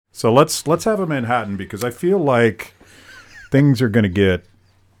So let's have a Manhattan, because I feel like things are going to get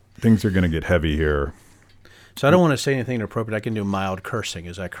heavy here. So I don't want to say anything inappropriate. I can do mild cursing.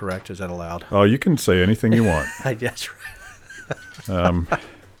 Is that correct? Is that allowed? Oh, you can say anything you want. That's right.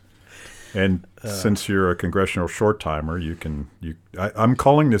 And since you're a congressional short timer, I'm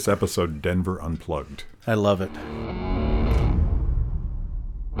calling this episode Denver Unplugged. I love it.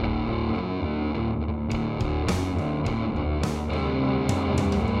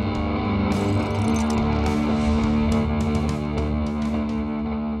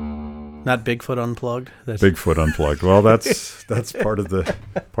 Not Bigfoot Unplugged. Bigfoot Unplugged. Well, that's part of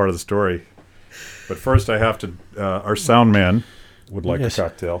the story. But first, I have to. Our sound man would like a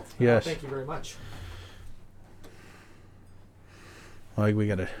cocktail. Yes. Thank you very much. Well, we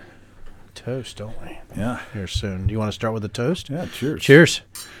got a toast, don't we? Yeah. Here soon. Do you want to start with the toast? Yeah. Cheers. Cheers.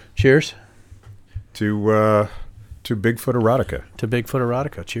 Cheers. To Bigfoot erotica. To Bigfoot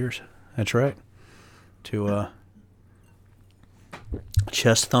erotica. Cheers. That's right. To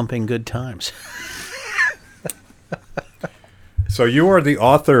chest thumping good times. So you are the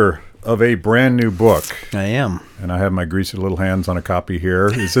author of a brand new book. I am. And I have my greasy little hands on a copy here.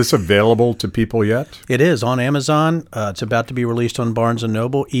 Is this available to people yet? It is on Amazon. It's about to be released on Barnes &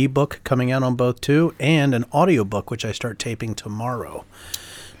 Noble. Ebook coming out on both too, and an audiobook, which I start taping tomorrow.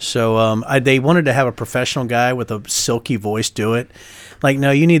 So they wanted to have a professional guy with a silky voice do it. Like,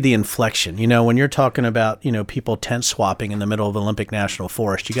 no, you need the inflection. You know, when you're talking about, people tent swapping in the middle of Olympic National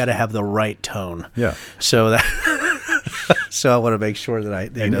Forest, you got to have the right tone. Yeah. So that, so I want to make sure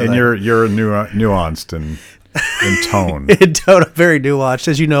that you're nuanced in tone. In tone, I'm very nuanced.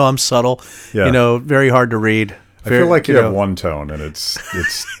 As you know, I'm subtle. Yeah. Very hard to read. I feel like you have one tone, and it's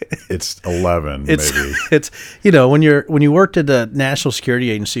 11 maybe. It's when you worked at the National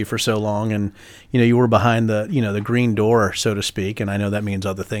Security Agency for so long, and you were behind the green door, so to speak, and I know that means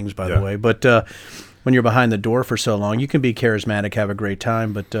other things, by the way. But when you're behind the door for so long, you can be charismatic, have a great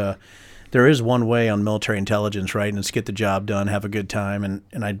time, but there is one way on military intelligence, right? And it's get the job done, have a good time,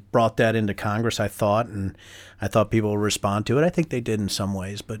 and I brought that into Congress. I thought people would respond to it. I think they did in some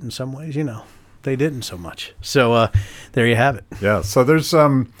ways, but in some ways, they didn't so much. So there you have it. Yeah. So there's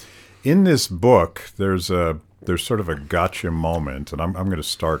in this book there's sort of a gotcha moment, and I'm going to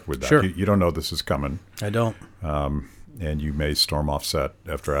start with that. Sure. You don't know this is coming. I don't. And you may storm off set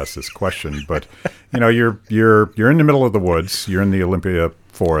after I ask this question, but you're in the middle of the woods. You're in the Olympia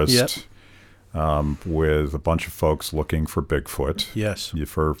Forest. Yep. With a bunch of folks looking for Bigfoot. Yes.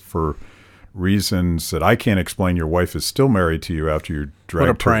 For reasons that I can't explain, your wife is still married to you after you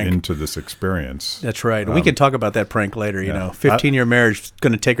dragged her into this experience. That's right. We can talk about that prank later. 15-year marriage,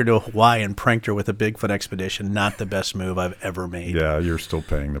 going to take her to Hawaii and pranked her with a Bigfoot expedition. Not the best move I've ever made. Yeah, you're still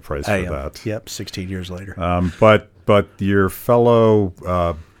paying the price for that. Yep, 16 years later. But your fellow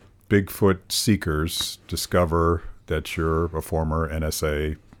Bigfoot seekers discover that you're a former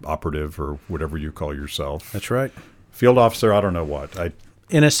NSA operative or whatever you call yourself. That's right. Field officer, I don't know what.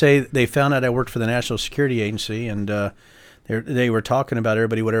 NSA, they found out I worked for the National Security Agency, and they were talking about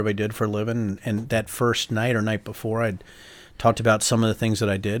what everybody did for a living. And that first night or night before, I'd talked about some of the things that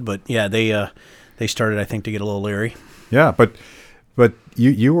I did. But yeah, they started, I think, to get a little leery. Yeah, but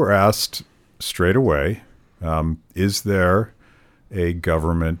you were asked straight away, is there a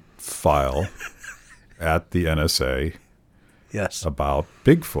government file at the NSA? Yes. About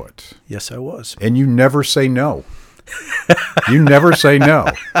Bigfoot? Yes, I was. And you never say no. You never say no.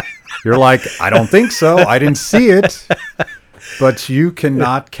 You're like, I don't think so. I didn't see it. But you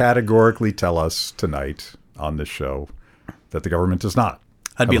cannot categorically tell us tonight on this show that the government does not.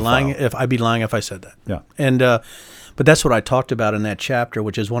 I'd be lying if I said that. Yeah. And but that's what I talked about in that chapter,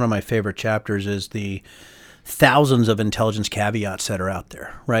 which is one of my favorite chapters, is the thousands of intelligence caveats that are out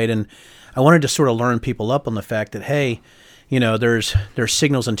there, right? And I wanted to sort of learn people up on the fact that, hey, there's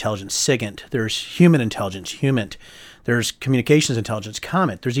signals intelligence, SIGINT. There's human intelligence, HUMINT. There's communications intelligence,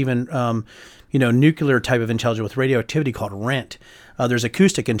 COMET. There's even, nuclear type of intelligence with radioactivity called RENT. There's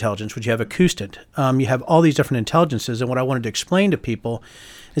acoustic intelligence, which you have ACOUSTINT. You have all these different intelligences. And what I wanted to explain to people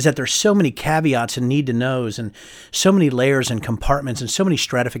is that there's so many caveats and need-to-knows and so many layers and compartments and so many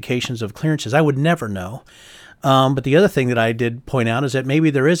stratifications of clearances I would never know. But the other thing that I did point out is that maybe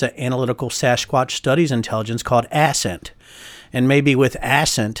there is an analytical Sasquatch studies intelligence called ASCENT. And maybe with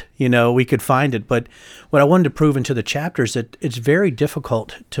ASCENT, we could find it. But what I wanted to prove into the chapter is that it's very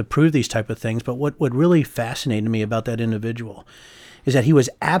difficult to prove these type of things. But what really fascinated me about that individual is that he was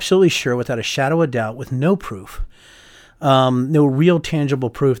absolutely sure, without a shadow of doubt, with no proof, no real tangible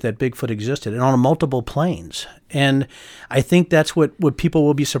proof that Bigfoot existed, and on multiple planes. And I think that's what people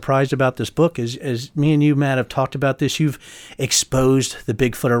will be surprised about this book is, as me and you, Matt, have talked about this. You've exposed the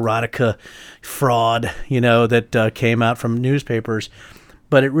Bigfoot erotica fraud, that came out from newspapers.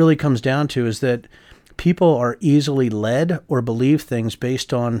 But it really comes down to is that people are easily led or believe things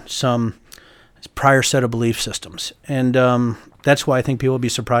based on some prior set of belief systems. And that's why I think people will be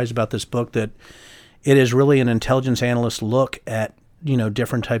surprised about this book, that it is really an intelligence analyst look at,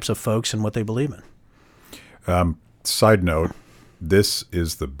 different types of folks and what they believe in. Side note, this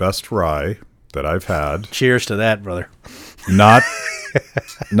is the best rye that I've had. Cheers to that, brother. Not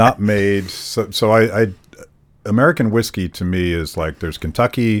made. So I American whiskey to me is like there's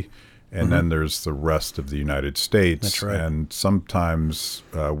Kentucky and then there's the rest of the United States. That's right. And sometimes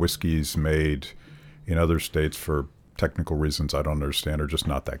whiskeys made in other states for technical reasons I don't understand are just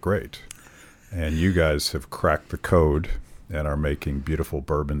not that great. And you guys have cracked the code and are making beautiful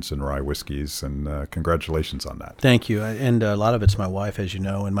bourbons and rye whiskeys, and congratulations on that. Thank you. And a lot of it's my wife, as you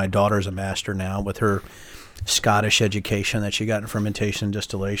know, and my daughter's a master now with her Scottish education that she got in fermentation and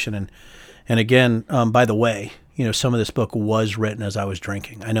distillation. And again, by the way, some of this book was written as I was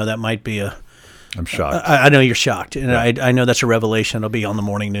drinking. I know that might be I'm shocked. I know you're shocked, and Yeah. I know that's a revelation. It'll be on the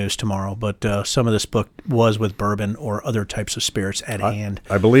morning news tomorrow. But some of this book was with bourbon or other types of spirits at hand.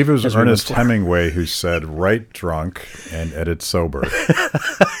 I believe it was as we Ernest move forward. Hemingway who said, "Write drunk and edit sober."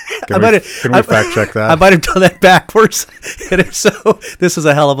 I Can we fact check that? I might have done that backwards. And if so, this is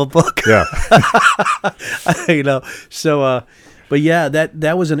a hell of a book. Yeah. But yeah,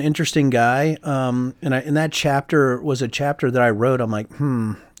 that was an interesting guy. And that chapter was a chapter that I wrote. I'm like,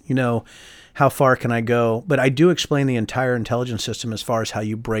 how far can I go? But I do explain the entire intelligence system as far as how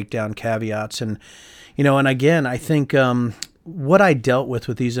you break down caveats. And, and again, I think what I dealt with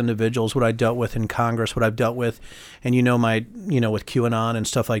these individuals, what I dealt with in Congress, what I've dealt with, and with QAnon and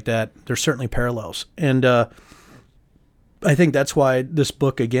stuff like that, there's certainly parallels. And I think that's why this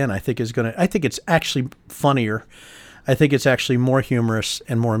book, again, I think it's actually funnier. I think it's actually more humorous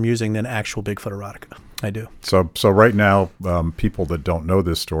and more amusing than actual Bigfoot erotica. I do. So right now, people that don't know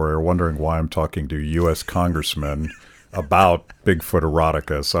this story are wondering why I'm talking to U.S. congressmen about Bigfoot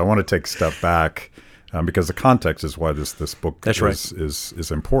erotica. So I want to take a step back because the context is why this book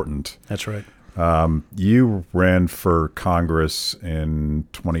is important. That's right. You ran for Congress in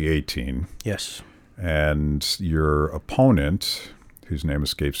 2018. Yes. And your opponent, whose name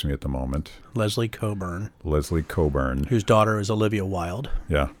escapes me at the moment, Leslie Coburn, whose daughter is Olivia Wilde.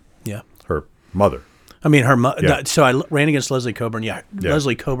 Yeah. Yeah. Her mother. I mean, her mother. Yeah. So I ran against Leslie Coburn. Yeah. Yeah.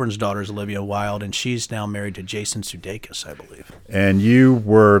 Leslie Coburn's daughter is Olivia Wilde, and she's now married to Jason Sudeikis, I believe. And you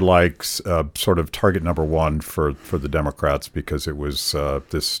were like sort of target number one for the Democrats because it was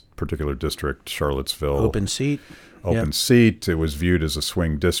this particular district, Charlottesville. Open seat. It was viewed as a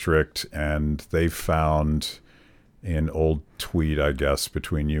swing district, and they found an old tweet, I guess,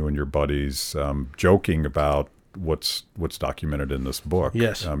 between you and your buddies, joking about what's documented in this book.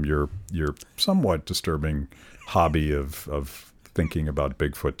 Yes. Your somewhat disturbing hobby of thinking about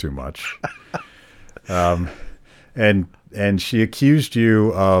Bigfoot too much. And she accused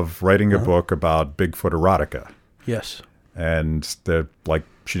you of writing a book about Bigfoot erotica. Yes. And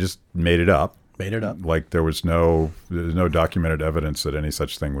she just made it up. Like there was no documented evidence that any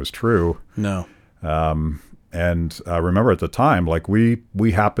such thing was true. No. And I remember at the time, like we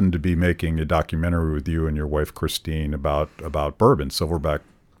happened to be making a documentary with you and your wife Christine about bourbon, Silverback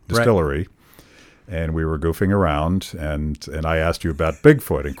Distillery, Right. And we were goofing around, and I asked you about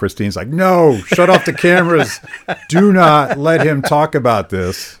Bigfoot, and Christine's like, "No, shut off the cameras, do not let him talk about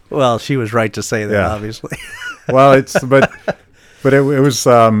this." Well, she was right to say that, Yeah. obviously. Well, but it was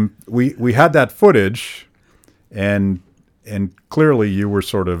we had that footage, and clearly you were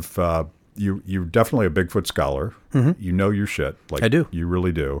sort of. You're definitely a Bigfoot scholar. Mm-hmm. You know your shit. Like I do. You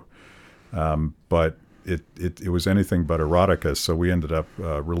really do. But it was anything but erotica, so we ended up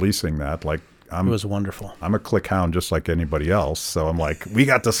releasing that. Like It was wonderful. I'm a click hound just like anybody else, so I'm like, we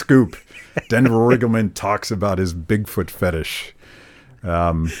got the scoop. Denver Riggleman talks about his Bigfoot fetish.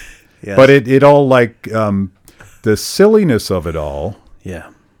 Yes. But it all like the silliness of it all Yeah.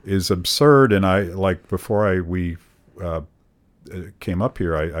 is absurd. And I like before we came up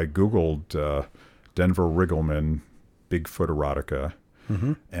here, I Googled Denver Riggleman Bigfoot erotica,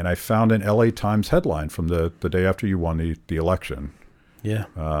 and I found an LA Times headline from the day after you won the election Yeah.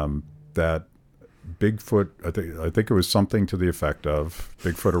 that Bigfoot, I think it was something to the effect of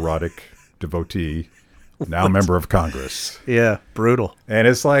Bigfoot erotic devotee, now member of Congress. Yeah. Brutal. And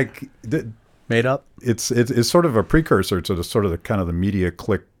it's like Made up. it's sort of a precursor to the sort of the kind of the media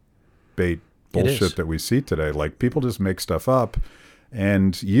clickbait bullshit that we see today. Like, people just make stuff up,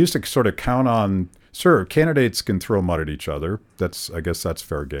 and you used to sort of count on, sure, candidates can throw mud at each other. I guess that's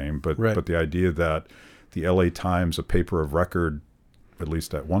fair game. But but the idea that the LA Times, a paper of record, at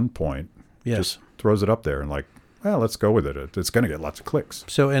least at one point, just throws it up there and like, well, let's go with it. It's going to get lots of clicks.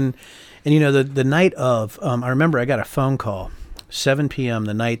 So, and you know, the night of, I remember I got a phone call, 7 p.m.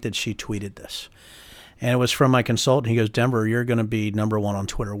 the night that she tweeted this. And it was from my consultant. He goes, Denver, you're going to be number one on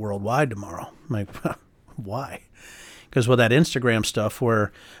Twitter worldwide tomorrow. I'm like, why? Because with that Instagram stuff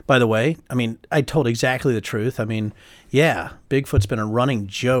where, by the way, I mean, I told exactly the truth. I mean, yeah, Bigfoot's been a running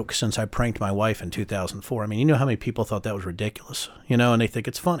joke since I pranked my wife in 2004. I mean, you know how many people thought that was ridiculous, you know, and they think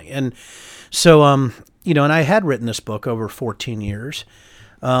it's funny. And so, you know, and I had written this book over 14 years,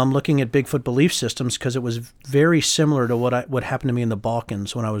 looking at Bigfoot belief systems, because it was very similar to what happened to me in the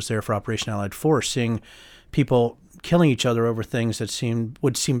Balkans when I was there for Operation Allied Force, seeing people killing each other over things that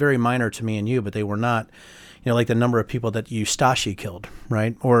would seem very minor to me and you, but they were not. You know, like the number of people that Ustashi killed,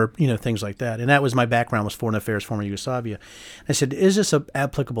 right? Or, you know, things like that. And that was my background, was foreign affairs, former Yugoslavia. And I said, is this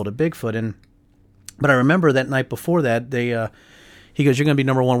applicable to Bigfoot? But I remember that night before that, he goes, you're going to be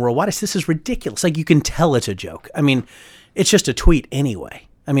number one worldwide. I said, this is ridiculous. Like, you can tell it's a joke. I mean, it's just a tweet anyway.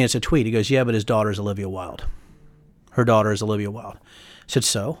 I mean, it's a tweet. He goes, yeah, but his daughter is Olivia Wilde. Her daughter is Olivia Wilde. I said,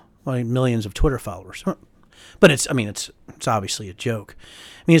 so? Well, millions of Twitter followers. But it's obviously a joke.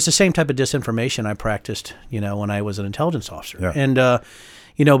 I mean, it's the same type of disinformation I practiced, you know, when I was an intelligence officer. Yeah. And,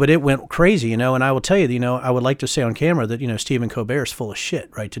 you know, but it went crazy, you know, and I will tell you, you know, I would like to say on camera that, you know, Stephen Colbert is full of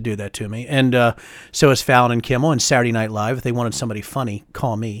shit, right, to do that to me. And so is Fallon and Kimmel and Saturday Night Live. If they wanted somebody funny,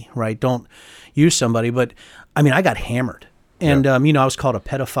 call me, right? Don't use somebody. But, I mean, I got hammered. And, you know, I was called a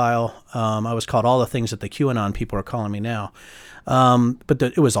pedophile. I was called all the things that the QAnon people are calling me now. But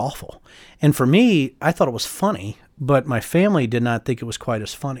it was awful. And for me, I thought it was funny, but my family did not think it was quite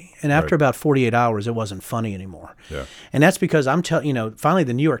as funny. And after about 48 hours, it wasn't funny anymore. Yeah. And that's because you know, finally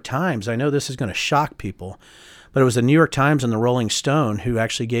the New York Times, I know this is going to shock people, but it was the New York Times and the Rolling Stone who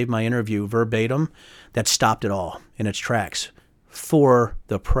actually gave my interview verbatim that stopped it all in its tracks for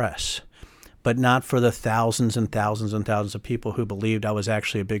the press, but not for the thousands and thousands and thousands of people who believed I was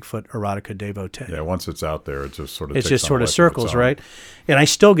actually a Bigfoot erotica devotee. Yeah, once it's out there, it just sort of circles, right? And I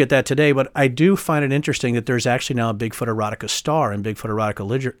still get that today, but I do find it interesting that there's actually now a Bigfoot erotica star in Bigfoot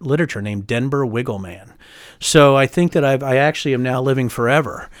erotica literature named Denver Wiggleman. So I think that I actually am now living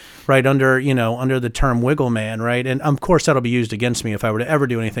forever, right, under the term Wiggleman, right? And of course that'll be used against me if I were to ever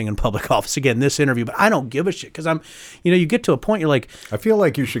do anything in public office again, this interview, but I don't give a shit, because you get to a point you're like, I feel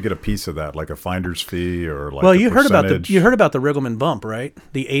like you should get a piece of that, like a finder's fee or like you heard about the Riggleman bump, right?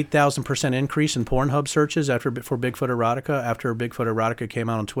 The 8,000% increase in Pornhub searches for Bigfoot erotica after Bigfoot erotica came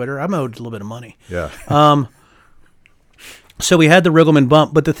out on Twitter. I'm owed a little bit of money. Yeah. So we had the Riggleman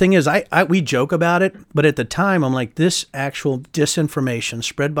bump, but the thing is, we joke about it, but at the time, I'm like, this actual disinformation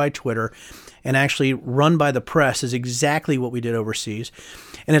spread by Twitter and actually run by the press is exactly what we did overseas.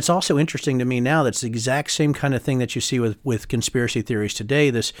 And it's also interesting to me now that's the exact same kind of thing that you see with conspiracy theories today,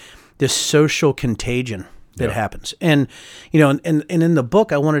 this social contagion that happens. And, you know, and in the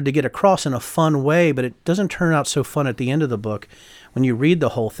book, I wanted to get across in a fun way, but it doesn't turn out so fun at the end of the book. When you read the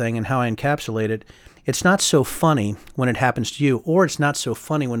whole thing and how I encapsulate it, it's not so funny when it happens to you, or it's not so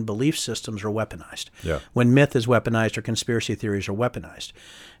funny when belief systems are weaponized, when myth is weaponized or conspiracy theories are weaponized.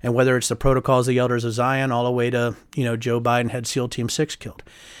 And whether it's the protocols of the Elders of Zion all the way to, you know, Joe Biden had SEAL Team 6 killed.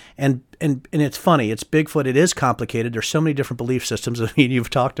 And it's funny. It's Bigfoot. It is complicated. There's so many different belief systems that you've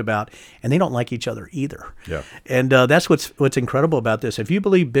talked about, and they don't like each other either. Yeah. And that's what's incredible about this. If you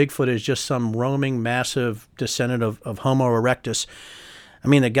believe Bigfoot is just some roaming, massive descendant of Homo erectus, I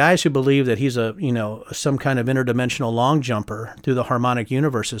mean, the guys who believe that he's some kind of interdimensional long jumper through the harmonic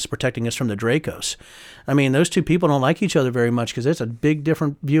universes protecting us from the Dracos. I mean, those two people don't like each other very much because it's a big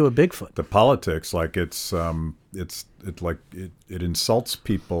different view of Bigfoot. The politics, like it insults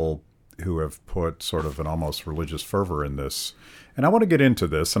people who have put sort of an almost religious fervor in this. And I want to get into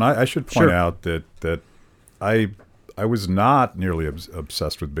this, and I should point out that I was not nearly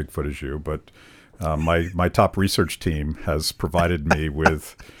obsessed with Bigfoot as you, but my top research team has provided me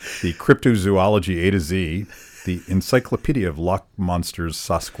with the Cryptozoology A to Z, the Encyclopedia of Loch Monsters,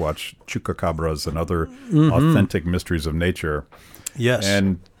 Sasquatch, Chupacabras, and other authentic mysteries of nature. Yes.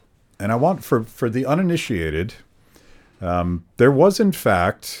 And I want, for the uninitiated, there was in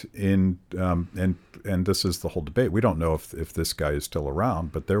fact and this is the whole debate. We don't know if this guy is still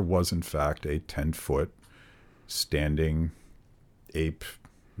around, but there was in fact a 10-foot standing ape,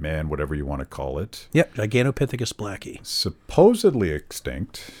 man, whatever you want to call it. Yep, Gigantopithecus blackie. Supposedly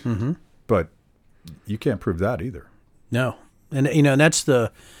extinct, but you can't prove that either. No. And, you know, and that's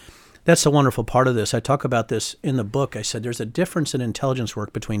the That's the wonderful part of this. I talk about this in the book. I said there's a difference in intelligence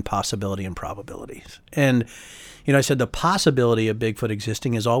work between possibility and probabilities. And, I said the possibility of Bigfoot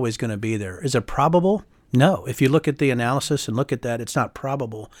existing is always going to be there. Is it probable? No. If you look at the analysis and look at that, it's not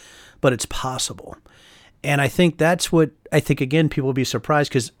probable, but it's possible. And I think that's what, again, people will be surprised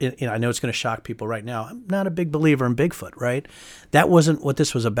because I know it's going to shock people right now. I'm not a big believer in Bigfoot, right? That wasn't what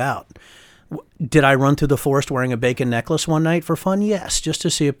this was about. Did I run through the forest wearing a bacon necklace one night for fun? Yes, just to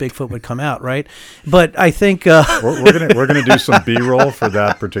see if Bigfoot would come out, right? But I think we're gonna do some B-roll for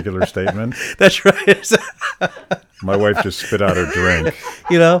that particular statement. That's right. My wife just spit out her drink.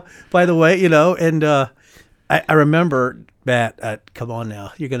 By the way, and I remember, Matt, come on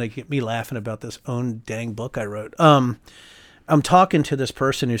now, you're gonna get me laughing about this own dang book I wrote. I'm talking to this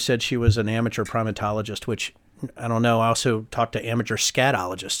person who said she was an amateur primatologist, which I don't know. I also talked to amateur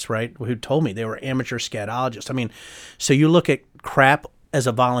scatologists, right, who told me they were amateur scatologists. I mean, so you look at crap as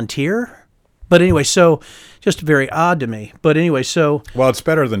a volunteer? But anyway, so just very odd to me. But anyway, so... Well, it's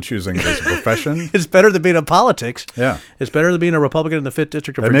better than choosing it as a profession. It's better than being in politics. Yeah. It's better than being a Republican in the 5th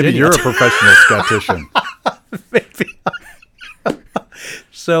District of Virginia. Maybe you're a professional scatician. Maybe.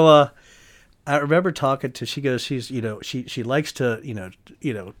 So, I remember talking to, she goes, she's, she likes to,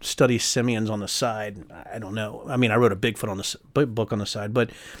 study simians on the side. I don't know. I mean, I wrote a Bigfoot on the book on the side,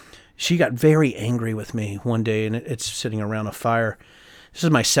 but she got very angry with me one day, and it's sitting around a fire. This is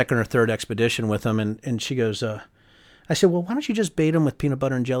my second or third expedition with them. And she goes, I said, well, why don't you just bait them with peanut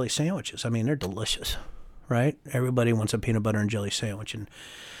butter and jelly sandwiches? I mean, they're delicious, right? Everybody wants a peanut butter and jelly sandwich. And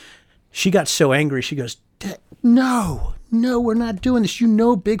she got so angry. She goes, no, we're not doing this.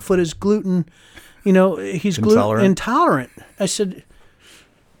 Bigfoot is gluten, he's gluten intolerant. I said,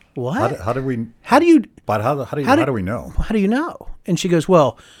 what? How do we know? How do you know? And she goes,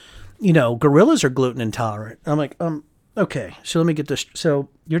 well, gorillas are gluten intolerant. I'm like, okay, so let me get this. So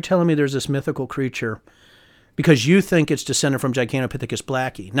you're telling me there's this mythical creature because you think it's descended from Gigantopithecus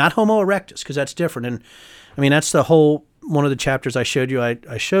blacki, not Homo erectus, because that's different. And I mean, that's the whole, one of the chapters I showed you,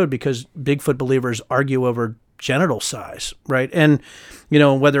 I showed because Bigfoot believers argue over genital size, right? And,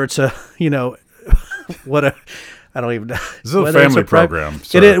 whether it's a, I don't even know. This is a family program.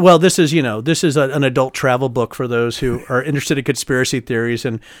 It is, well, this is an adult travel book for those who are interested in conspiracy theories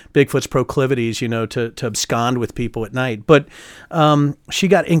and Bigfoot's proclivities, to abscond with people at night. But she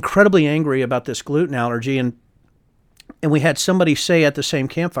got incredibly angry about this gluten allergy. And we had somebody say at the same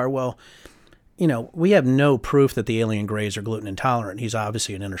campfire, well, we have no proof that the alien greys are gluten intolerant. He's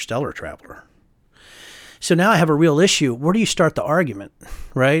obviously an interstellar traveler. So now I have a real issue. Where do you start the argument,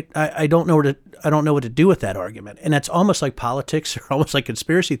 right? I don't know what to do with that argument. And that's almost like politics or almost like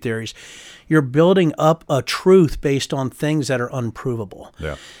conspiracy theories. You're building up a truth based on things that are unprovable.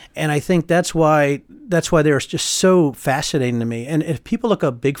 Yeah. And I think that's why they're just so fascinating to me. And if people look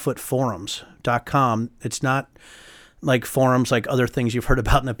up BigfootForums.com, it's not like forums like other things you've heard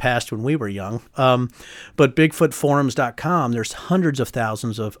about in the past when we were young. But BigfootForums.com, there's hundreds of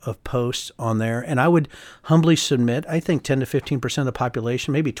thousands of posts on there. And I would humbly submit, I think 10 to 15% of the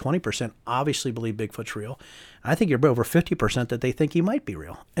population, maybe 20%, obviously believe Bigfoot's real. I think you're over 50% that they think he might be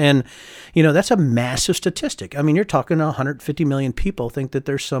real. And, that's a massive statistic. I mean, you're talking 150 million people think that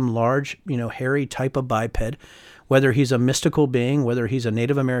there's some large, hairy type of biped, whether he's a mystical being, whether he's a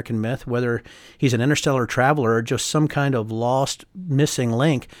Native American myth, whether he's an interstellar traveler, or just some kind of lost, missing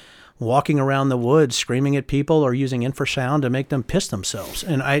link, walking around the woods, screaming at people or using infrasound to make them piss themselves.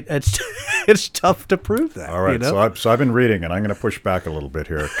 And it's tough to prove that. All right, so I've been reading, and I'm going to push back a little bit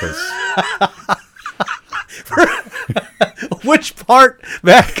here because... Which part,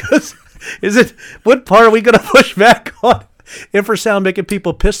 Matt? What part are we going to push back on? Infrasound making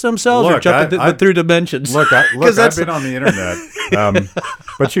people piss themselves or jumping through dimensions? Look, I've been on the internet.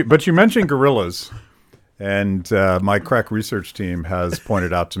 But you mentioned gorillas, and my crack research team has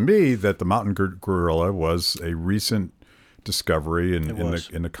pointed out to me that the mountain gorilla was a recent discovery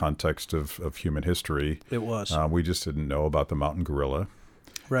in the context of human history. It was. We just didn't know about the mountain gorilla.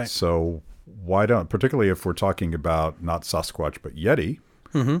 Right. So why don't, particularly if we're talking about not Sasquatch but Yeti,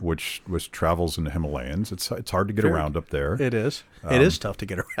 which travels in the Himalayas. It's hard to get around up there. It is. It is tough to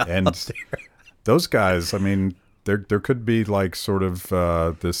get around up there. Those guys, I mean, there could be like sort of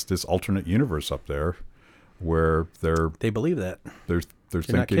this alternate universe up there where they believe that. They're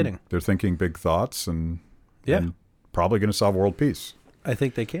thinking, not kidding. They're thinking big thoughts and probably going to solve world peace. I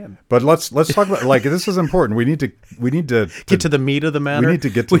think they can. But let's talk about, like, this is important. We need to get to the meat of the matter. We need to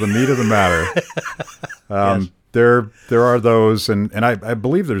get to the meat of the matter. Yes. There are those, and I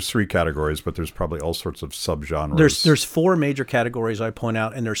believe there's 3 categories, but there's probably all sorts of subgenres. There's 4 major categories I point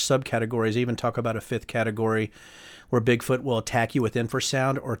out, and there's subcategories. I even talk about a 5th category, where Bigfoot will attack you with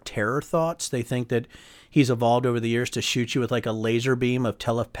infrasound or terror thoughts. They think that he's evolved over the years to shoot you with like a laser beam of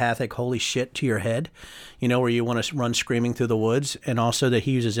telepathic holy shit to your head, where you want to run screaming through the woods. And also that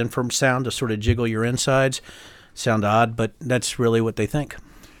he uses infrasound to sort of jiggle your insides. Sound odd, but that's really what they think.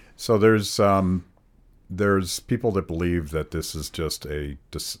 So there's people that believe that this is just a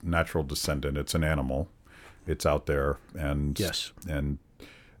natural descendant. It's an animal. It's out there. And yes. And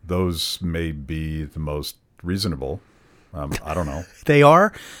those may be the most reasonable. I don't know. They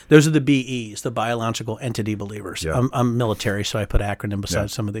are. Those are the BEs, the biological entity believers. Yeah. I'm military, so I put acronym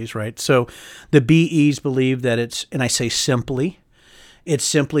beside some of these, right? So the BEs believe that it's, and I say simply, it's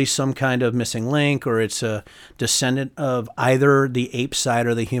simply some kind of missing link, or it's a descendant of either the ape side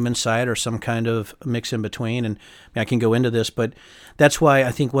or the human side, or some kind of mix in between. And I can go into this, but that's why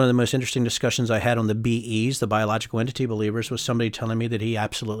I think one of the most interesting discussions I had on the BEs, the biological entity believers, was somebody telling me that he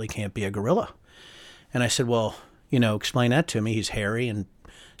absolutely can't be a gorilla. And I said, well, explain that to me. He's hairy and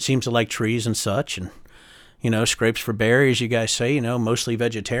seems to like trees and such, and scrapes for berries, you guys say, mostly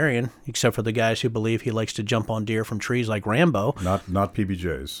vegetarian, except for the guys who believe he likes to jump on deer from trees like Rambo. Not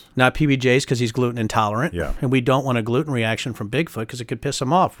PBJs. Not PBJs because he's gluten intolerant. Yeah. And we don't want a gluten reaction from Bigfoot because it could piss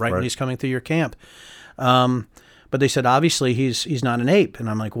him off right when he's coming through your camp. But they said, obviously, he's not an ape. And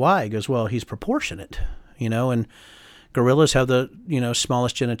I'm like, why? He goes, well, he's proportionate, and gorillas have the,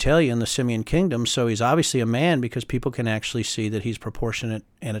 smallest genitalia in the simian kingdom. So he's obviously a man because people can actually see that he's proportionate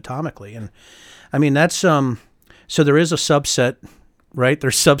anatomically. And I mean, that's, so there is a subset, right?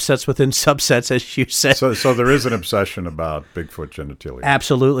 There's subsets within subsets, as you said. So there is an obsession about Bigfoot genitalia.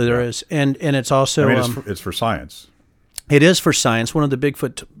 Absolutely, there is. And it's also, it's for syoence. It is for science. One of the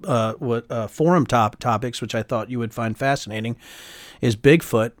Bigfoot forum topics, which I thought you would find fascinating, is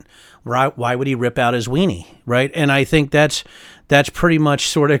Bigfoot. Why would he rip out his weenie, right? And I think that's pretty much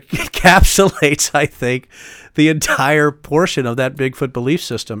sort of encapsulates, I think, the entire portion of that Bigfoot belief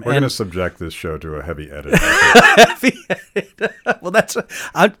system. We're going to subject this show to a heavy edit. Well,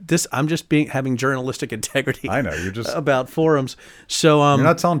 I'm just having journalistic integrity. I know you're just about forums. So you're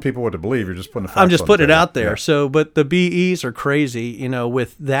not telling people what to believe. You're just putting the facts I'm just putting it out there. Yeah. So, but the BEs are crazy,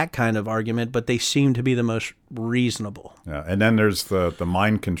 with that kind of argument, but they seem to be the most reasonable. Yeah, and then there's the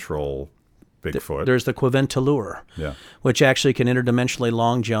mind control Bigfoot. There's the Quiventallure, which actually can interdimensionally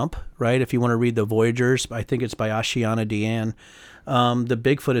long jump, right? If you want to read the Voyagers, I think it's by Ashiana Deanne. The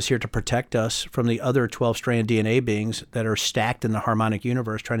Bigfoot is here to protect us from the other 12-strand DNA beings that are stacked in the harmonic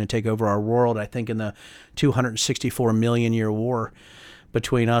universe trying to take over our world, I think in the 264 million year war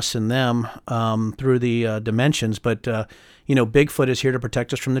between us and them through the dimensions. But, Bigfoot is here to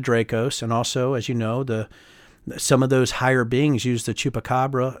protect us from the Dracos. And also, as you know, some of those higher beings used the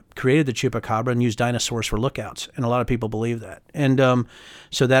chupacabra, created the chupacabra, and used dinosaurs for lookouts. And a lot of people believe that. And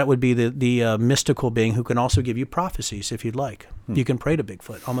so that would be the mystical being who can also give you prophecies if you'd like. You can pray to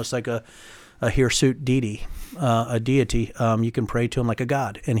Bigfoot, almost like a hirsute deity, a deity. You can pray to him like a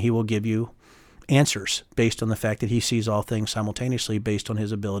god, and he will give you answers based on the fact that he sees all things simultaneously based on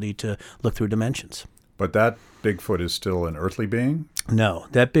his ability to look through dimensions. But that Bigfoot is still an earthly being? No,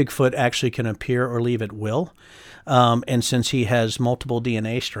 that Bigfoot actually can appear or leave at will. And since he has multiple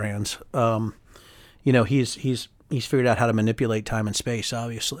DNA strands, he's figured out how to manipulate time and space,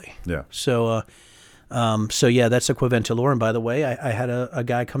 obviously. Yeah. So that's a Quiventallure. And by the way, I had a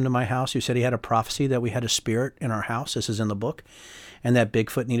guy come to my house who said he had a prophecy that we had a spirit in our house. This is in the book. And that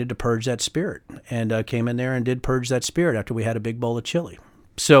Bigfoot needed to purge that spirit. And came in there and did purge that spirit after we had a big bowl of chili.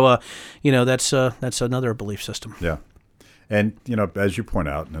 So, that's another belief system. Yeah. And, as you point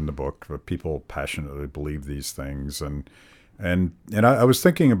out in the book, people passionately believe these things. And I was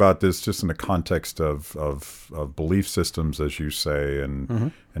thinking about this just in the context of belief systems, as you say,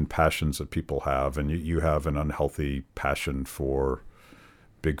 and passions that people have. And you have an unhealthy passion for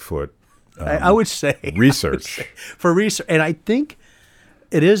Bigfoot. I would say. Research. For research. And I think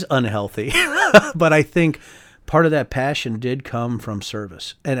it is unhealthy. But I think part of that passion did come from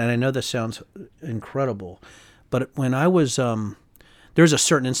service. And I know this sounds incredible, but when I was, there's a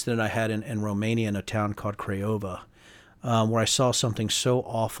certain incident I had in Romania in a town called Craiova, where I saw something so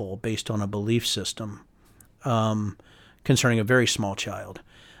awful based on a belief system concerning a very small child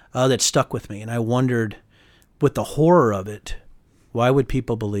that stuck with me. And I wondered, with the horror of it, why would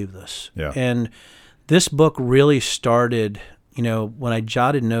people believe this? Yeah. And this book really started, when I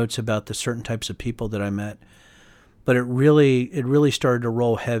jotted notes about the certain types of people that I met. But it really started to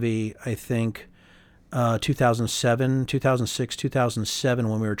roll heavy, I think, 2006, 2007,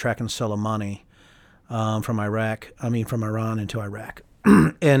 when we were tracking Soleimani from Iran into Iraq.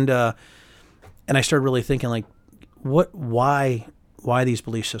 And I started really thinking, like, why why these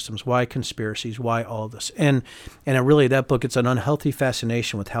belief systems, why conspiracies, why all of this. And really that book, it's an unhealthy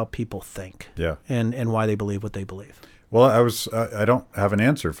fascination with how people think and why they believe what they believe. Well, I don't have an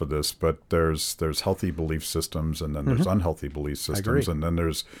answer for this, but there's healthy belief systems, and then there's unhealthy belief systems, and then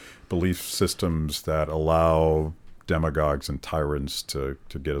there's belief systems that allow demagogues and tyrants to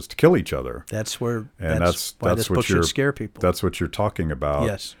get us to kill each other. That's why that's this book should scare people. That's what you're talking about.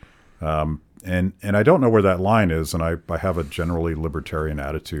 Yes. And I don't know where that line is, and I have a generally libertarian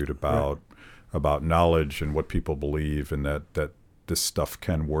attitude about knowledge and what people believe, and that this stuff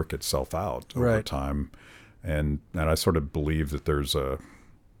can work itself out over time. And I sort of believe that there's a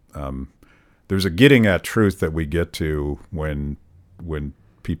getting at truth that we get to when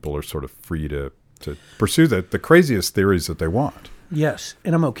people are sort of free to pursue the craziest theories that they want. Yes,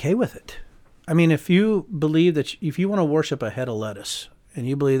 and I'm okay with it. I mean, if you believe that, if you want to worship a head of lettuce and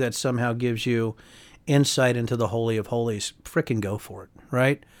you believe that somehow gives you insight into the Holy of Holies, frickin' go for it,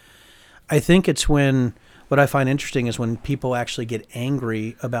 right? I think it's what I find interesting is when people actually get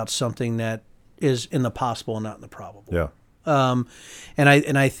angry about something that is in the possible and not in the probable. Yeah. And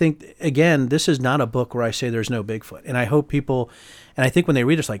I think, again, this is not a book where I say there's no Bigfoot. And I hope people, and I think when they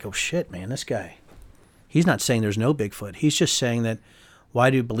read it, it's like, oh shit, man, this guy, he's not saying there's no Bigfoot. He's just saying that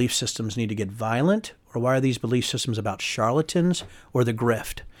why do belief systems need to get violent? Or why are these belief systems about charlatans or the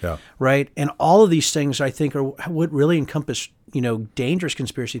grift? Yeah. Right? And all of these things, I think, are what really encompass, dangerous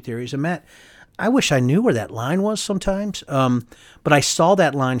conspiracy theories. And Matt, I wish I knew where that line was sometimes, but I saw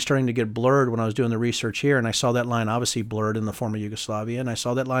that line starting to get blurred when I was doing the research here, and I saw that line obviously blurred in the former Yugoslavia, and I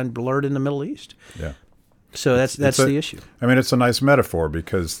saw that line blurred in the Middle East. Yeah. So that's the issue. I mean, it's a nice metaphor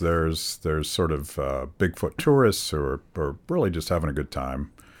because there's sort of Bigfoot tourists who are really just having a good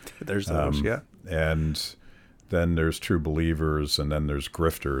time. There's those, yeah. And then there's true believers, and then there's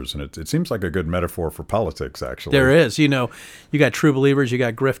grifters, and it seems like a good metaphor for politics, actually. There is. You got true believers, you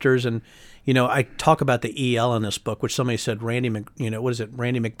got grifters, and I talk about the EL in this book, which somebody said Randy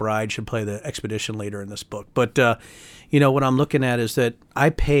McBride should play the expedition leader in this book. But what I'm looking at is that I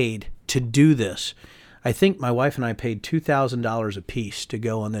paid to do this. I think my wife and I paid $2,000 a piece to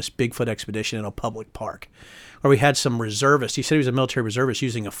go on this Bigfoot expedition in a public park. Or we had some reservist. He said he was a military reservist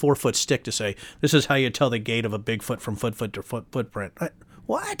using a 4-foot stick to say, this is how you tell the gait of a Bigfoot from footprint to footprint.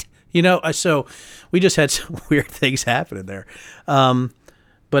 What? So we just had some weird things happening there.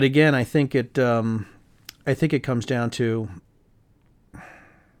 But again, I think it comes down to,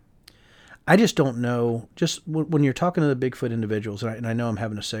 I just don't know, just when you're talking to the Bigfoot individuals, and I know I'm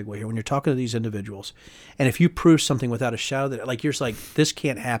having a segue here, when you're talking to these individuals, and if you prove something without a shadow, that like you're just like, this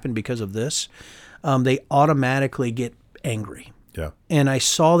can't happen because of this, they automatically get angry. Yeah. And I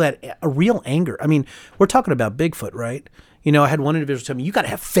saw that, a real anger. I mean, we're talking about Bigfoot, right? I had one individual tell me, you got to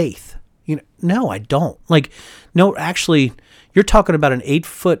have faith. No, I don't. No, actually, you're talking about an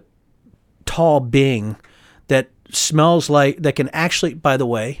 8-foot tall being that smells like, that can actually, by the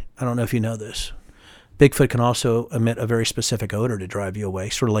way, I don't know if you know this, Bigfoot can also emit a very specific odor to drive you away,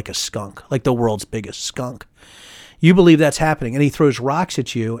 sort of like a skunk, like the world's biggest skunk. You believe that's happening, and he throws rocks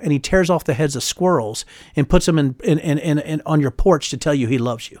at you, and he tears off the heads of squirrels and puts them in on your porch to tell you he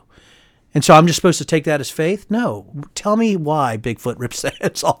loves you. And so I'm just supposed to take that as faith? No. Tell me why Bigfoot rips the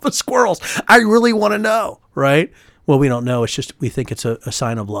heads off of squirrels. I really want to know, right? Well, we don't know. It's just we think it's a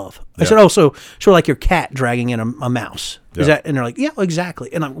sign of love. I said, so sort of like your cat dragging in a mouse. Is that? And they're like, yeah,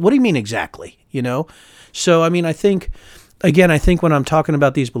 exactly. And what do you mean exactly? So, I mean, I think when I'm talking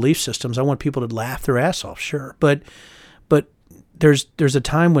about these belief systems, I want people to laugh their ass off, sure. But there's a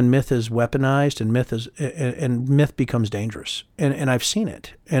time when myth is weaponized and myth becomes dangerous. And I've seen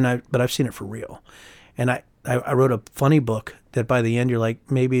it. But I've seen it for real. And I wrote a funny book that by the end you're like,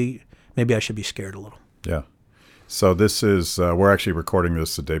 maybe I should be scared a little. Yeah. So this is, we're actually recording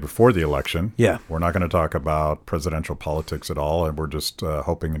this the day before the election. Yeah. We're not going to talk about presidential politics at all, and we're just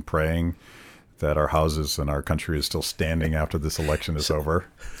hoping and praying that our houses and our country is still standing after this election is over.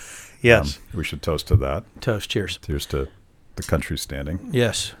 Yes. We should toast to that. Toast. Cheers. Cheers to the country standing.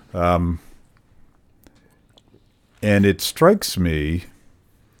 Yes. And it strikes me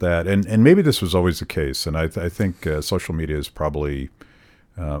that, and maybe this was always the case, and I think social media is probably,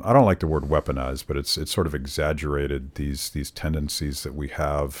 I don't like the word weaponized, but it's sort of exaggerated these tendencies that we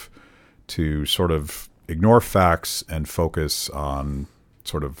have to sort of ignore facts and focus on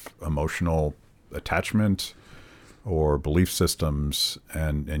sort of emotional attachment or belief systems,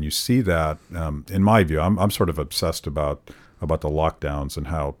 and you see that in my view, I'm sort of obsessed about the lockdowns and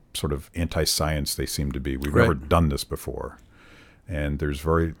how sort of anti-science they seem to be. We've never done this before, and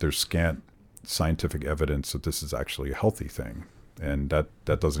there's scant scientific evidence that this is actually a healthy thing. And that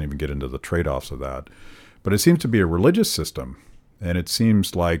doesn't even get into the trade-offs of that. But it seems to be a religious system And it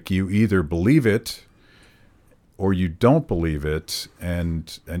seems like you either believe it or you don't believe it,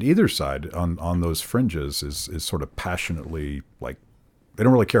 and either side on those fringes is sort of passionately, like, they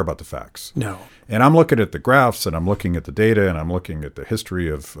don't really care about the facts. No. And I'm looking at the graphs, and I'm looking at the data, and I'm looking at the history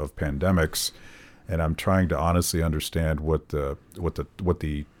of pandemics, and I'm trying to honestly understand what the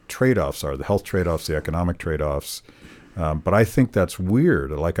trade-offs are, the health trade-offs, the economic trade-offs. But I think that's weird.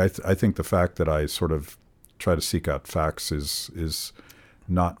 Like, I think the fact that I sort of try to seek out facts is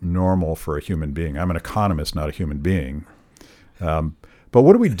not normal for a human being. I'm an economist, not a human being. But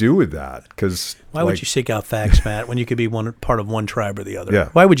what do we do with that? Because why would you seek out facts, Matt, when you could be part of one tribe or the other? Yeah.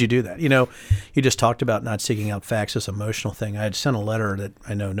 Why would you do that? You just talked about not seeking out facts, this emotional thing. I had sent a letter that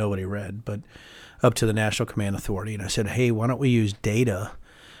I know nobody read, but up to the National Command Authority, and I said, hey, why don't we use data,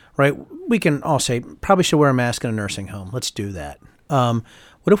 right? We can all say, probably should wear a mask in a nursing home. Let's do that.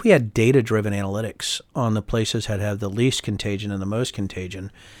 What if we had data-driven analytics on the places that have the least contagion and the most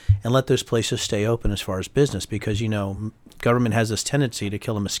contagion, and let those places stay open as far as business? Because, government has this tendency to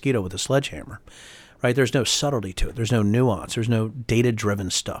kill a mosquito with a sledgehammer, right? There's no subtlety to it. There's no nuance. There's no data-driven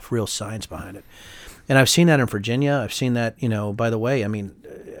stuff, real science behind it. And I've seen that in Virginia. I've seen that, by the way,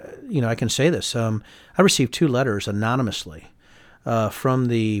 I can say this. I received 2 letters anonymously from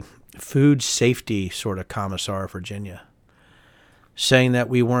the food safety sort of commissar of Virginia, saying that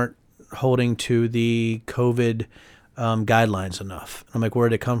we weren't holding to the COVID guidelines enough. I'm like, where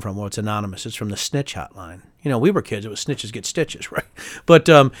did it come from? Well, it's anonymous. It's from the snitch hotline. We were kids. It was snitches get stitches, right? But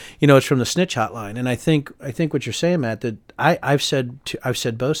it's from the snitch hotline. And I think what you're saying, Matt, that I've said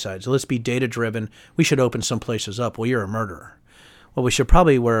both sides. Let's be data driven. We should open some places up. Well, you're a murderer. Well, we should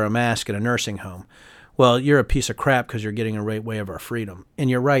probably wear a mask in a nursing home. Well, you're a piece of crap because you're getting away of our freedom. And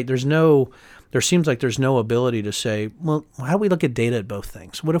you're right. There seems like there's no ability to say, well, how do we look at data at both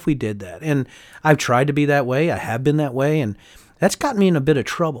things? What if we did that? And I've tried to be that way. I have been that way. And that's gotten me in a bit of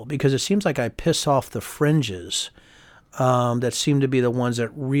trouble because it seems like I piss off the fringes that seem to be the ones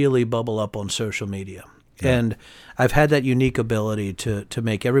that really bubble up on social media. Yeah. And I've had that unique ability to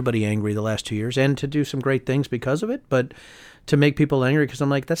make everybody angry the last 2 years and to do some great things because of it. But to make people angry because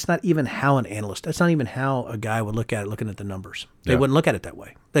I'm like, that's not even how an analyst, that's not even how a guy would look at it looking at the numbers. They wouldn't look at it that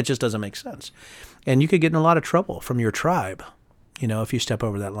way. That just doesn't make sense. And you could get in a lot of trouble from your tribe, if you step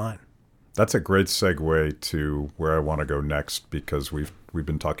over that line. That's a great segue to where I want to go next, because we've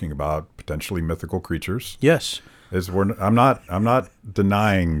been talking about potentially mythical creatures. Yes. I'm not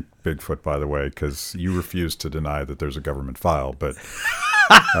denying Bigfoot, by the way, because you refuse to deny that there's a government file, but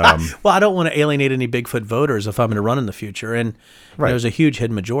well, I don't want to alienate any Bigfoot voters if I'm going to run in the future, and there's a huge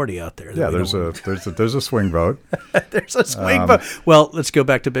hidden majority out there. Yeah, there's a swing vote. There's a swing vote. Well, let's go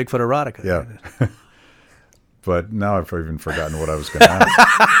back to Bigfoot erotica. Yeah, but now I've even forgotten what I was going to ask.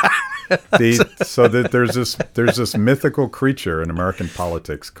 There's this mythical creature in American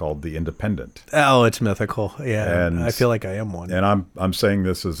politics called the Independent. Oh, it's mythical. Yeah, and I feel like I am one. And I'm saying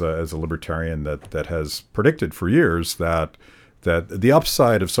this as a libertarian that has predicted for years that the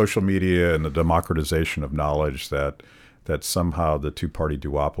upside of social media and the democratization of knowledge, that somehow the two-party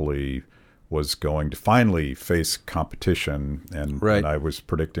duopoly was going to finally face competition, and I was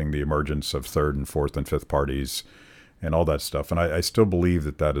predicting the emergence of third and fourth and fifth parties and all that stuff. And I still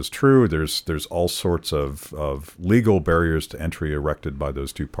believe that is true. There's all sorts of legal barriers to entry erected by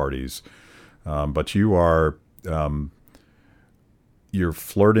those two parties. But you're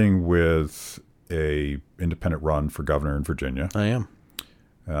flirting with a independent run for governor in Virginia. I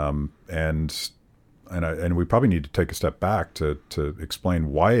am. And we probably need to take a step back to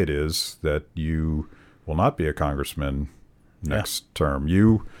explain why it is that you will not be a congressman next term.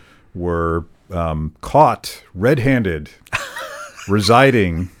 You were caught red-handed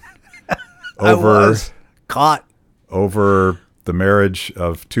residing over the marriage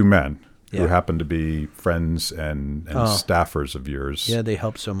of two men who happened to be friends and staffers of yours. Yeah, they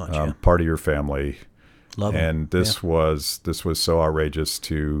helped so much. Part of your family. Love them. And this was so outrageous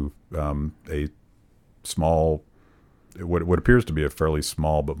to a small, what appears to be a fairly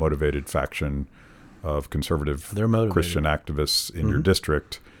small but motivated faction of conservative Christian activists in your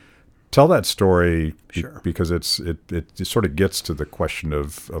district. Tell that story, because it sort of gets to the question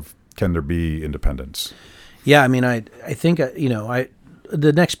of can there be independence? Yeah, I mean, I think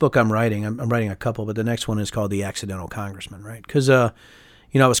the next book I'm writing a couple, but the next one is called The Accidental Congressman, right? Because I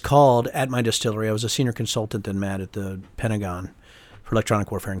was called at my distillery. I was a senior consultant then, Matt, at the Pentagon for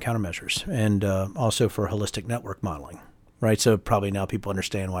electronic warfare and countermeasures, and also for holistic network modeling, right? So probably now people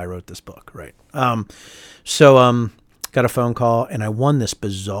understand why I wrote this book, right? Got a phone call, and I won this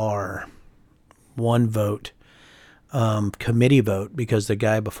bizarre one-vote committee vote because the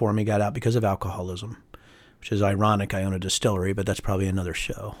guy before me got out because of alcoholism. which is ironic. I own a distillery, but that's probably another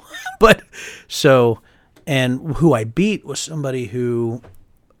show. But so, and who I beat was somebody who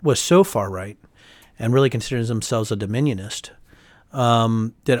was so far right and really considers themselves a dominionist,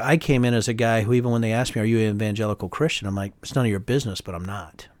 that I came in as a guy who, even when they asked me, are you an evangelical Christian? I'm like, it's none of your business, but I'm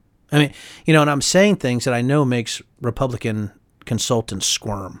not. I mean, and I'm saying things that I know makes Republican consultants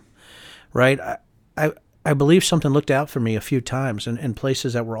squirm, right? I believe something looked out for me a few times in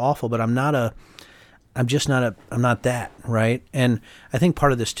places that were awful, but I'm not that, right? And I think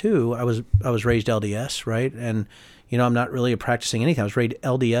part of this too, I was raised LDS, right? And, I'm not really practicing anything. I was raised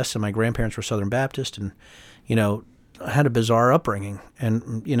LDS and my grandparents were Southern Baptist and, I had a bizarre upbringing.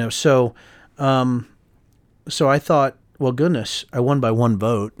 And, so I thought, well, goodness, I won by one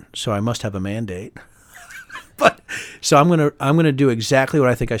vote, so I must have a mandate. But so I'm gonna do exactly what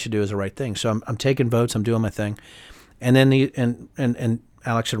I think I should do as the right thing. So I'm taking votes, I'm doing my thing, and then and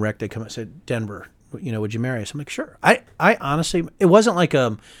Alex and Rick, they come and said, Denver, would you marry us? I'm like, sure. I honestly, it wasn't like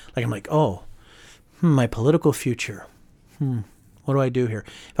I'm like, oh, my political future. What do I do here?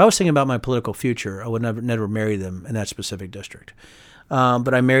 If I was thinking about my political future, I would never marry them in that specific district.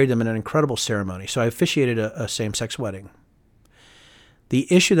 But I married them in an incredible ceremony. So I officiated a same-sex wedding. The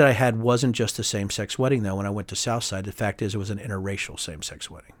issue that I had wasn't just the same-sex wedding, though, when I went to Southside. The fact is it was an interracial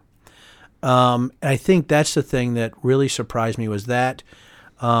same-sex wedding. And I think that's the thing that really surprised me was that.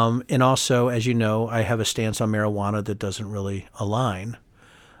 And also, as you know, I have a stance on marijuana that doesn't really align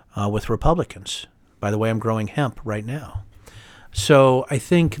with Republicans. By the way, I'm growing hemp right now. So I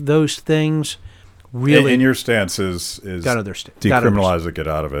think those things really... And your stance is decriminalize it, get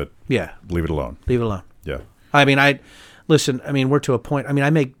out of it. Yeah. Leave it alone. Leave it alone. Yeah. I mean, listen, we're to a point. I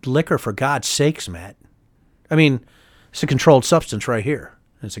make liquor for God's sakes, Matt. It's a controlled substance right here.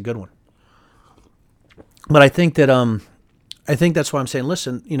 It's a good one. But I think that I think that's why I'm saying,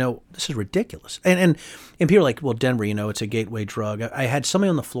 listen, this is ridiculous. And people are like, well, Denver, it's a gateway drug. I had somebody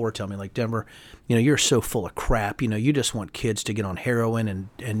on the floor tell me, like, Denver, you're so full of crap. You just want kids to get on heroin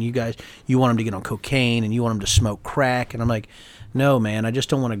and you want them to get on cocaine and you want them to smoke crack. And I'm like, no, man, I just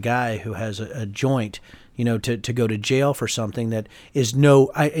don't want a guy who has a joint, to go to jail for something that is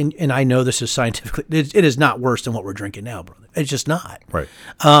and I know this is scientifically, it is not worse than what we're drinking now, brother. It's just not. Right.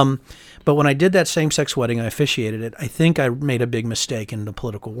 But when I did that same-sex wedding, I officiated it, I think I made a big mistake in the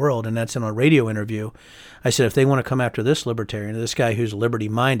political world, and that's in a radio interview. I said, if they want to come after this libertarian, this guy who's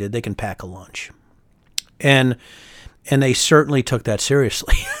liberty-minded, they can pack a lunch. And they certainly took that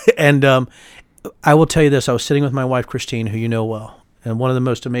seriously. And I will tell you this, I was sitting with my wife, Christine, who you know well, and one of the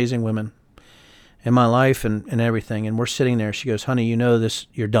most amazing women in my life and everything, and we're sitting there. She goes, honey, this,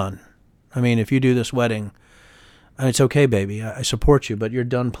 you're done. If you do this wedding, it's okay, baby. I support you, but you're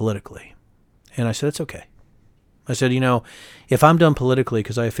done politically. And I said, it's okay. I said, if I'm done politically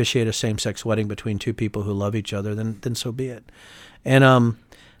because I officiate a same-sex wedding between two people who love each other, then so be it. And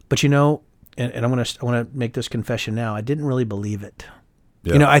but and I want to make this confession now. I didn't really believe it.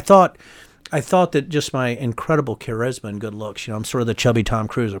 Yeah. I thought that just my incredible charisma and good looks, I'm sort of the chubby Tom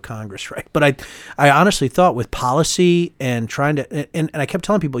Cruise of Congress, right? But I honestly thought with policy and trying to, and I kept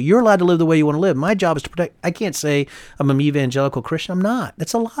telling people, you're allowed to live the way you want to live. My job is to protect. I can't say I'm an evangelical Christian. I'm not.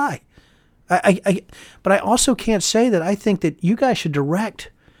 That's a lie. But I also can't say that I think that you guys should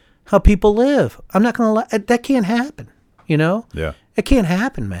direct how people live. I'm not going to lie. That can't happen, Yeah. It can't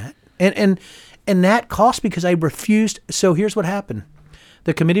happen, Matt. And that cost because I refused. So here's what happened.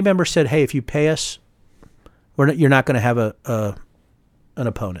 The committee member said, hey, if you pay us, you're not going to have an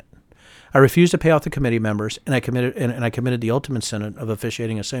opponent. I refused to pay off the committee members, and I committed the ultimate sin of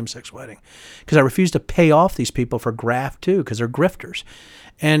officiating a same-sex wedding because I refused to pay off these people for graft too because they're grifters.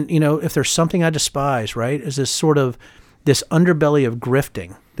 And, if there's something I despise, right, is this sort of this underbelly of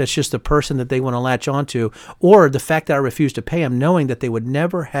grifting that's just the person that they want to latch onto, or the fact that I refused to pay them knowing that they would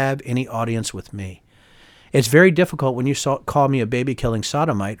never have any audience with me. It's very difficult when you call me a baby-killing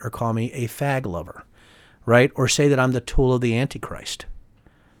sodomite or call me a fag lover, right? Or say that I'm the tool of the Antichrist.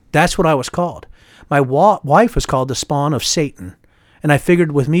 That's what I was called. My wife was called the spawn of Satan. And I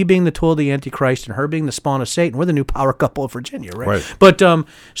figured with me being the tool of the Antichrist and her being the spawn of Satan, we're the new power couple of Virginia, right? But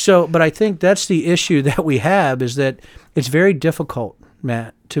I think that's the issue that we have is that it's very difficult,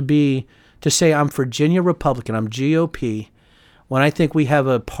 Matt, to say I'm Virginia Republican, I'm GOP, when I think we have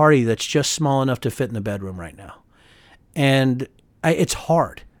a party that's just small enough to fit in the bedroom right now. And it's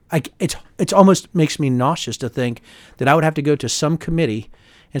hard. It almost makes me nauseous to think that I would have to go to some committee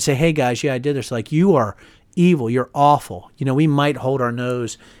and say, hey, guys, yeah, I did this. Like, you are evil. You're awful. We might hold our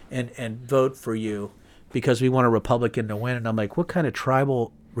nose and vote for you because we want a Republican to win. And I'm like, what kind of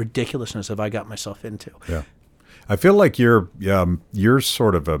tribal ridiculousness have I got myself into? Yeah. I feel like you're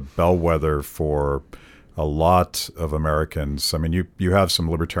sort of a bellwether for a lot of Americans, I mean, you have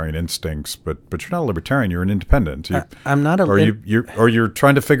some libertarian instincts, but you're not a libertarian. You're an independent. I'm not a. Or you're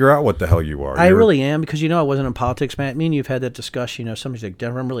trying to figure out what the hell you are. I really am, because I wasn't in politics, Matt. Me and you've had that discussion. Somebody's like,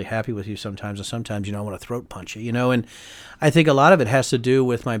 Denver, I'm really happy with you sometimes, and sometimes I want to throat punch you. And I think a lot of it has to do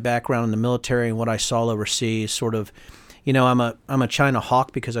with my background in the military and what I saw overseas. Sort of, I'm a China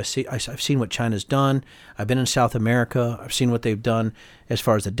hawk because I've seen what China's done. I've been in South America. I've seen what they've done as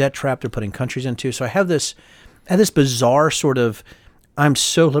far as the debt trap they're putting countries into. So I have this bizarre sort of, I'm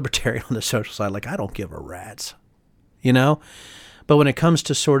so libertarian on the social side, like I don't give a rat's, But when it comes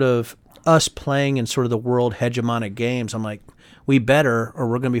to sort of us playing in sort of the world hegemonic games, I'm like, we better, or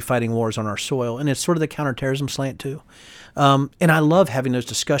we're going to be fighting wars on our soil. And it's sort of the counterterrorism slant too. And I love having those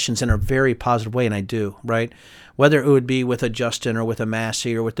discussions in a very positive way, and I do, right? Whether it would be with a Justin or with a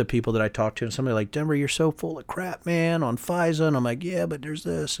Massey or with the people that I talk to, and somebody like, Denver, you're so full of crap, man, on FISA. And I'm like, yeah, but there's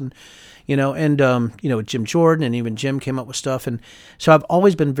this. And, with Jim Jordan, and even Jim came up with stuff. And so I've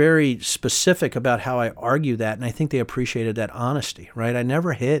always been very specific about how I argue that, and I think they appreciated that honesty, right? I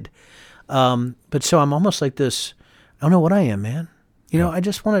never hid. But so I'm almost like this, I don't know what I am, man. I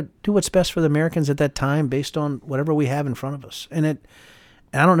just want to do what's best for the Americans at that time based on whatever we have in front of us. And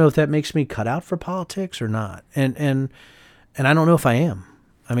I don't know if that makes me cut out for politics or not. And I don't know if I am.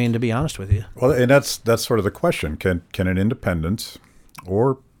 I mean, to be honest with you. Well, and that's sort of the question. Can an independent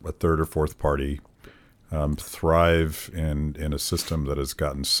or a third or fourth party thrive in a system that has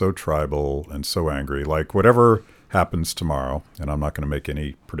gotten so tribal and so angry? Like whatever happens tomorrow, and I'm not going to make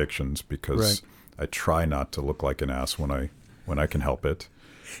any predictions because I try not to look like an ass when I can help it.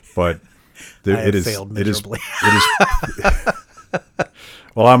 But it is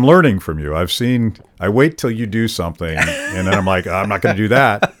well, I'm learning from you. I wait till you do something, and then I'm like, I'm not going to do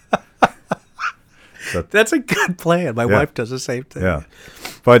that. That's a good plan. My wife does the same thing. Yeah.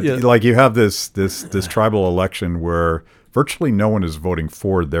 But like you have this tribal election where virtually no one is voting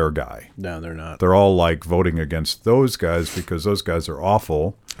for their guy. No, they're not. They're all like voting against those guys because those guys are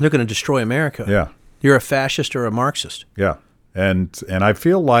awful. They're going to destroy America. Yeah. You're a fascist or a Marxist. Yeah. And I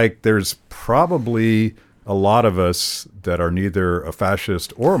feel like there's probably a lot of us that are neither a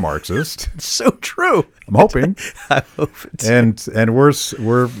fascist or a Marxist. It's so true. I'm hoping. I hope it's and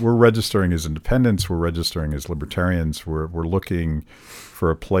we're registering as independents. We're registering as libertarians. We're looking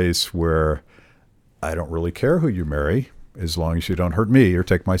for a place where I don't really care who you marry as long as you don't hurt me or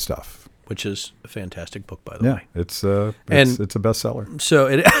take my stuff. Which is a fantastic book, by the way. It's a bestseller. So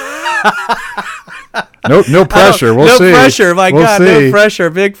it. No pressure. We'll see. No pressure. My we'll God, see. no pressure.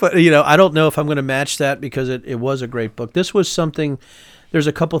 Bigfoot. I don't know if I'm going to match that because it was a great book. This was something. There's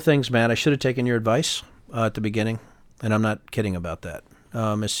a couple things, Matt. I should have taken your advice at the beginning, and I'm not kidding about that.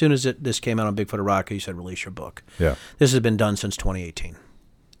 As soon as this came out on Bigfoot Erotica, you said release your book. Yeah. This has been done since 2018,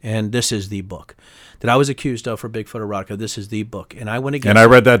 and this is the book that I was accused of for Bigfoot Erotica. This is the book, and I went against. And I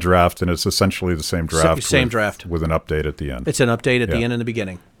read that draft, and it's essentially the same draft. Same draft with an update at the end. It's an update at the end and the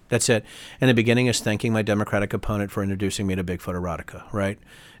beginning. That's it. And the beginning is thanking my Democratic opponent for introducing me to Bigfoot Erotica, right?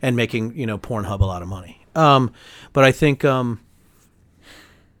 And making, Pornhub a lot of money. But I think I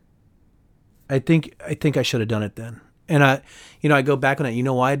should have done it then. And I go back on it. You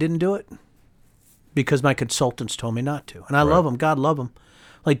know why I didn't do it? Because my consultants told me not to. And I love them. God love them.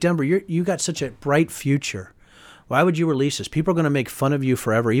 Like, Denver, you got such a bright future. Why would you release this? People are going to make fun of you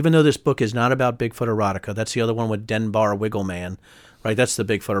forever, even though this book is not about Bigfoot Erotica. That's the other one with Denbar Wiggleman. Right, that's the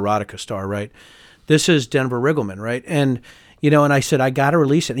Bigfoot Erotica star, right? This is Denver Riggleman, right? And, and I said, I got to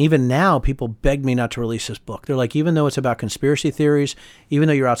release it. And even now, people beg me not to release this book. They're like, even though it's about conspiracy theories, even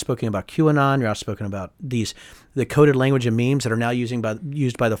though you're outspoken about QAnon, you're outspoken about the coded language and memes that are now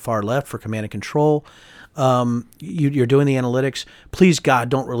used by the far left for command and control, you're doing the analytics. Please, God,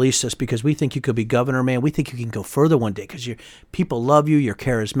 don't release this because we think you could be governor, man. We think you can go further one day because people love you. You're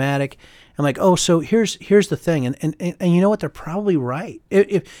charismatic. I'm like, oh, so here's the thing. And you know what? They're probably right.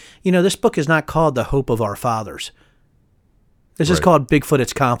 If this book is not called The Hope of Our Fathers. This is called Bigfoot,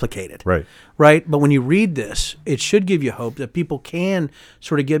 It's Complicated. Right. Right? But when you read this, it should give you hope that people can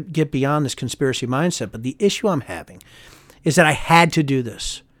sort of get beyond this conspiracy mindset. But the issue I'm having is that I had to do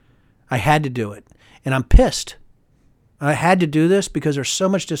this. I had to do it. And I'm pissed. I had to do this because there's so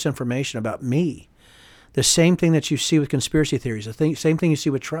much disinformation about me. The same thing that you see with conspiracy theories, same thing you see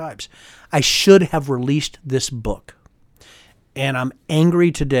with tribes. I should have released this book. And I'm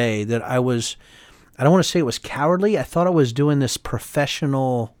angry today that I don't want to say it was cowardly. I thought I was doing this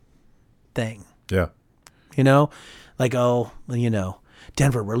professional thing. Yeah.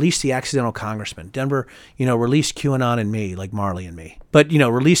 Denver, release the accidental congressman. Denver, release QAnon and me, like Marley and me. But,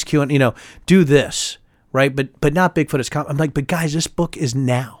 release QAnon, do this, right? But not Bigfoot. I'm like, but guys, this book is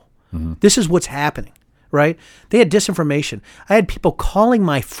now. Mm-hmm. This is what's happening, right? They had disinformation. I had people calling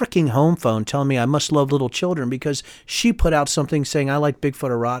my freaking home phone telling me I must love little children because she put out something saying I like Bigfoot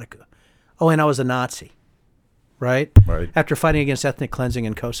erotica. Oh, and I was a Nazi, right? Right. After fighting against ethnic cleansing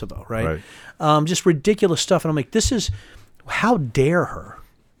in Kosovo, right? Just ridiculous stuff. And I'm like, how dare her?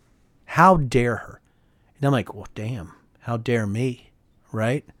 How dare her? And I'm like, well, damn, how dare me,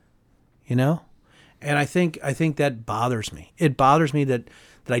 right? You know? And I think that bothers me. It bothers me that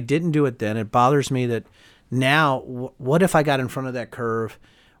I didn't do it then. It bothers me that now, what if I got in front of that curve?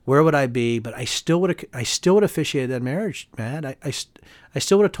 Where would I be? But I still would have officiated that marriage, Matt. I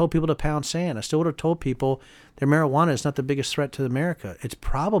still would have told people to pound sand. I still would have told people their marijuana is not the biggest threat to America. It's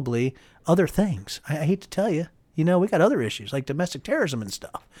probably other things. I hate to tell you. You know, we got other issues like domestic terrorism and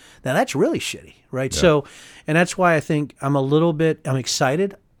stuff. Now, that's really shitty, right? Yeah. So, and that's why I think I'm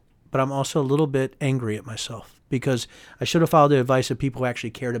excited, but I'm also a little bit angry at myself because I should have followed the advice of people who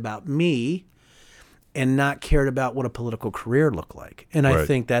actually cared about me and not cared about what a political career looked like. And I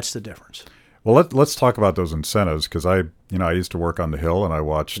think that's the difference. Well, let's talk about those incentives because I used to work on the Hill and I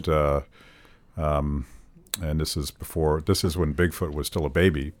watched, and this is when Bigfoot was still a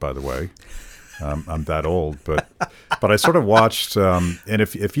baby, by the way. I'm that old, but I sort of watched, and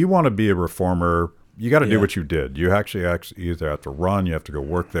if you want to be a reformer, you got to do what you did. You actually either have to run, you have to go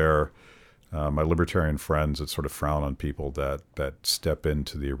work there. My libertarian friends that sort of frown on people that step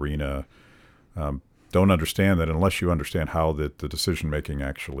into the arena don't understand that unless you understand how the decision-making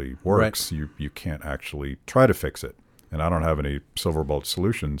actually works, you can't actually try to fix it. And I don't have any silver bullet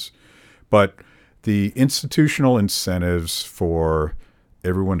solutions. But the institutional incentives for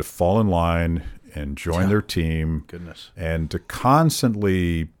everyone to fall in line and join their team and to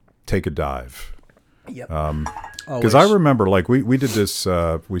constantly take a dive. Yep. Because I remember, like, we did this,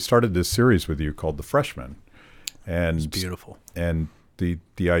 we started this series with you called The Freshman. And it's beautiful. And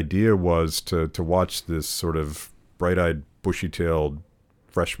the idea was to watch this sort of bright-eyed, bushy-tailed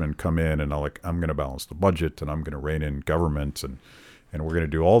freshman come in and I'm going to balance the budget and I'm going to rein in government and we're going to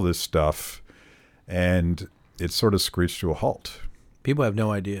do all this stuff. And it sort of screeched to a halt. People have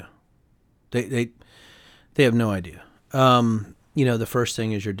no idea. They have no idea. The first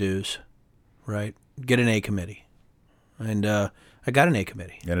thing is your dues, right? Get an A committee. And I got an A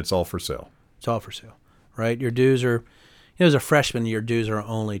committee. And it's all for sale. It's all for sale, right? Your dues are, as a freshman, your dues are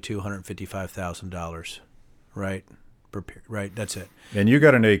only $255,000, right? Per period, right? That's it. And you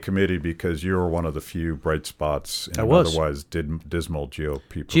got an A committee because you were one of the few bright spots in an otherwise dismal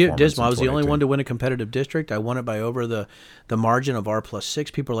GOP performance. Dismal. I was the only one to win a competitive district. I won it by over the margin of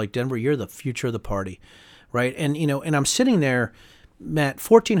R+6. People are like, Denver, you're the future of the party, right? And and I'm sitting there, Matt,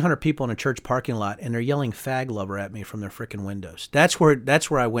 1,400 people in a church parking lot, and they're yelling "fag lover" at me from their freaking windows. That's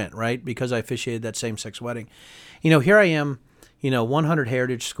where I went, right? Because I officiated that same-sex wedding. Here I am, 100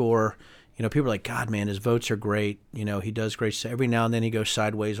 Heritage score. People are like, God, man, his votes are great. He does great. Every now and then he goes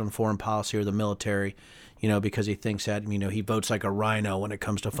sideways on foreign policy or the military, because he thinks that, he votes like a rhino when it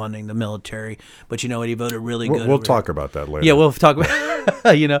comes to funding the military. But you know what? He voted really good. We'll talk about that later. Yeah, we'll talk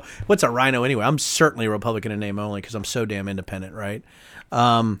about, what's a rhino anyway? I'm certainly a Republican in name only because I'm so damn independent, right?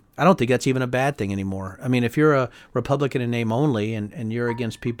 I don't think that's even a bad thing anymore. I mean, if you're a Republican in name only and you're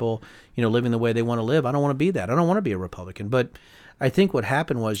against people, living the way they want to live, I don't want to be that. I don't want to be a Republican. But I think what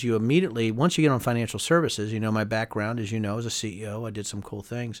happened was you immediately, once you get on financial services, my background, as you know, as a CEO, I did some cool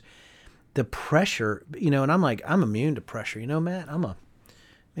things. The pressure, and I'm like, I'm immune to pressure. Matt, I'm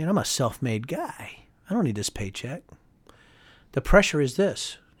a self-made guy. I don't need this paycheck. The pressure is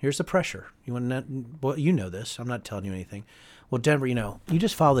this. Here's the pressure. You want to know? Well, you know this. I'm not telling you anything. Well, Denver, you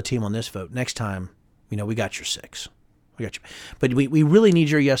just follow the team on this vote. Next time, we got your 6. We got you. But we really need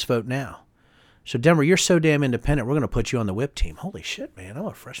your yes vote now. So, Denver, you're so damn independent, we're going to put you on the whip team. Holy shit, man. I'm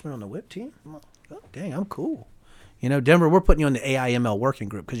a freshman on the whip team? Oh, dang, I'm cool. Denver, we're putting you on the AIML working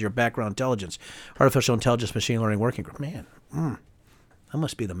group because you're background intelligence, artificial intelligence, machine learning working group. Man, I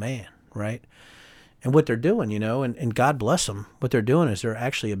must be the man, right? And what they're doing, and God bless them, what they're doing is they're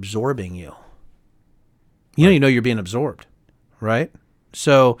actually absorbing you. You're being absorbed, right?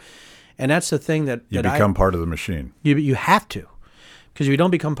 So, and that's the thing that you become part of the machine. You have to. Because if you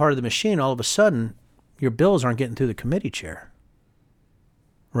don't become part of the machine, all of a sudden, your bills aren't getting through the committee chair,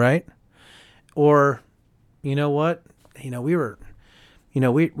 right? Or, you know what?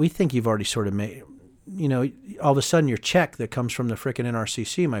 We think you've already sort of made, all of a sudden your check that comes from the frickin'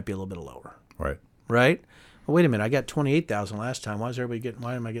 NRCC might be a little bit lower. Right. Right? Well, wait a minute. I got $28,000 last time. Why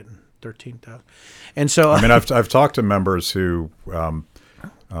am I getting $13,000? And so, I've talked to members who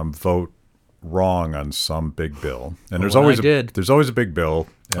vote wrong on some big bill, and there's always a big bill.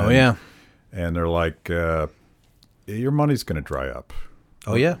 And, and they're like, your money's going to dry up.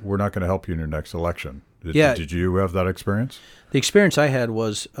 Oh yeah, we're not going to help you in your next election. Did you have that experience? The experience I had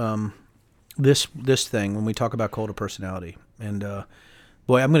was this thing when we talk about cult of personality. And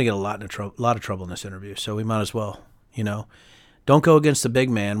boy, I'm going to get a lot of trouble in this interview, so we might as well, Don't go against the big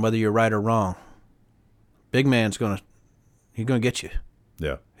man, whether you're right or wrong. Big man's going to get you.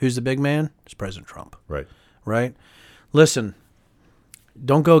 Yeah. Who's the big man? It's President Trump. Right. Right? Listen,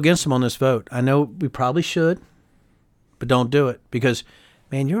 don't go against him on this vote. I know we probably should, but don't do it because,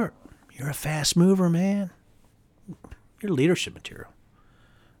 man, you're a fast mover, man. You're leadership material,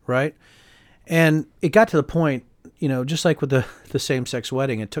 right? And it got to the point, just like with the same-sex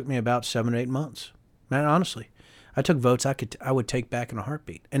wedding, it took me about 7 or 8 months. Man, honestly, I took votes I would take back in a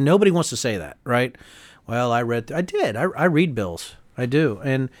heartbeat, and nobody wants to say that, right? Well, I read bills, I do,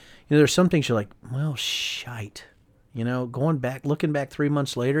 and there's some things you're like, well, shite, looking back 3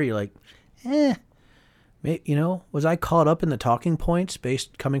 months later, you're like, was I caught up in the talking points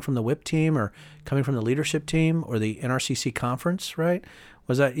coming from the whip team or coming from the leadership team or the NRCC conference, right?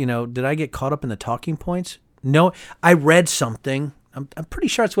 Was that, did I get caught up in the talking points? No, I read something. I'm pretty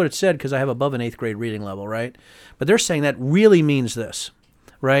sure that's what it said because I have above an 8th grade reading level, right? But they're saying that really means this,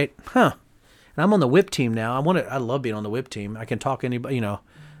 right? Huh. And I'm on the whip team now. I love being on the whip team. I can talk anybody,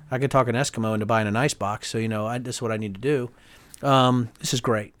 I can talk an Eskimo into buying an ice box. So, this is what I need to do. This is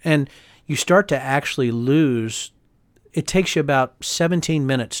great. And you start to actually lose. It takes you about 17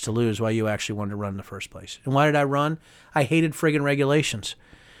 minutes to lose why you actually wanted to run in the first place. And why did I run? I hated friggin' regulations.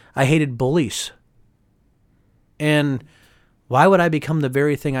 I hated bullies. And why would I become the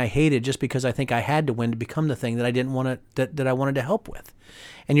very thing I hated just because I think I had to win to become the thing that I didn't want to, that I wanted to help with?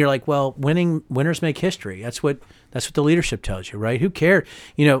 And you're like, well, winners make history. That's what the leadership tells you, right? Who cares?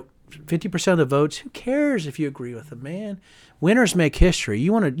 50% of the votes, who cares if you agree with them, man? Winners make history.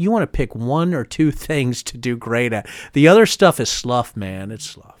 You want to pick one or two things to do great at. The other stuff is slough, man. It's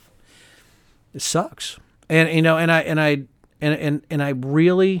slough. It sucks. And I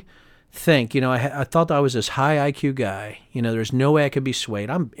really think, I thought I was this high IQ guy. There's no way I could be swayed.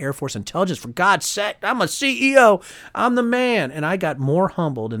 I'm Air Force intelligence, for God's sake. I'm a CEO. I'm the man. And I got more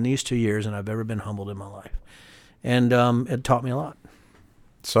humbled in these 2 years than I've ever been humbled in my life. And it taught me a lot.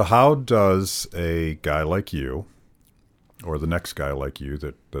 So how does a guy like you, or the next guy like you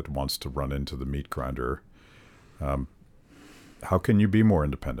that wants to run into the meat grinder, how can you be more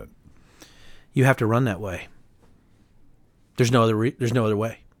independent? You have to run that way. There's no other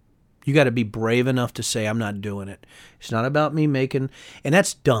way. You got to be brave enough to say, I'm not doing it. It's not about me making, and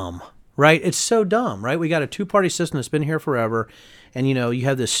that's dumb, right? It's so dumb, right? We got a two-party system that's been here forever, and you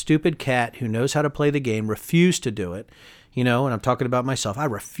have this stupid cat who knows how to play the game, refused to do it. And I'm talking about myself. I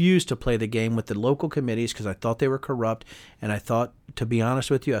refused to play the game with the local committees because I thought they were corrupt. And I thought, to be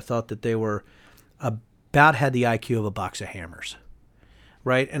honest with you, I thought that they were had the IQ of a box of hammers,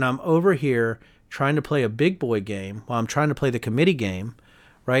 right? And I'm over here trying to play a big boy game while I'm trying to play the committee game,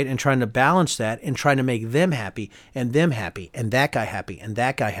 right? And trying to balance that and trying to make them happy and that guy happy and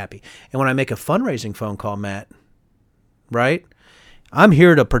that guy happy. And when I make a fundraising phone call, Matt, right? I'm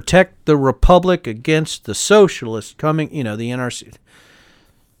here to protect the republic against the socialists coming, the NRC. And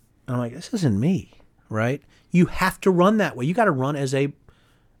I'm like, this isn't me, right? You have to run that way. You got to run as a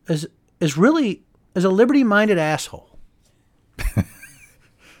liberty-minded asshole.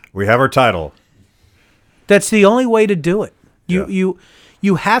 We have our title. That's the only way to do it.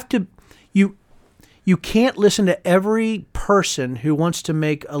 You have to. You can't listen to every person who wants to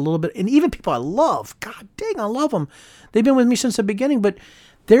make a little bit, and even people I love. God dang, I love them. They've been with me since the beginning, but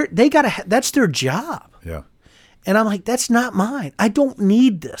that's their job. Yeah. And I'm like, that's not mine. I don't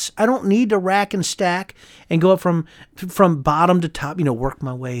need this. I don't need to rack and stack and go up from bottom to top, work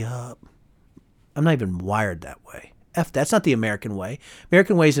my way up. I'm not even wired that way. That's not the American way.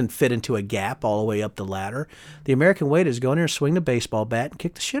 American way isn't fit into a gap all the way up the ladder. The American way is go in there, swing the baseball bat, and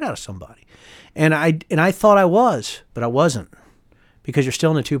kick the shit out of somebody. And I thought I was, but I wasn't, because you're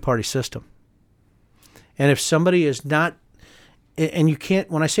still in a two-party system. And if somebody is not, and you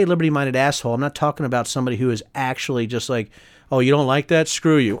can't, when I say liberty-minded asshole, I'm not talking about somebody who is actually just like, oh, you don't like that?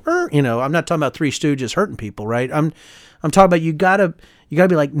 Screw you. I'm not talking about Three Stooges hurting people, right? I'm talking about you gotta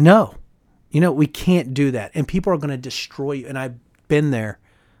be like, no, we can't do that. And people are going to destroy you. And I've been there.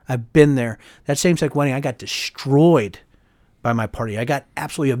 That same-sex wedding, I got destroyed by my party. I got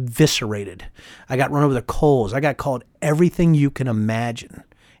absolutely eviscerated. I got run over the coals. I got called everything you can imagine.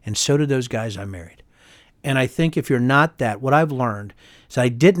 And so did those guys I married. And I think if you're not that, what I've learned is I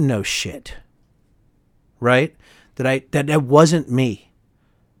didn't know shit, right? That wasn't me.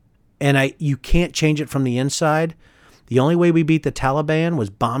 And you can't change it from the inside. The only way we beat the Taliban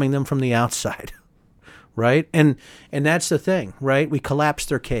was bombing them from the outside, right? And that's the thing, right? We collapsed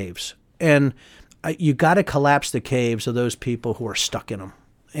their caves. And you got to collapse the caves of those people who are stuck in them.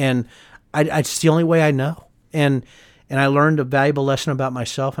 And it's the only way I know. And I learned a valuable lesson about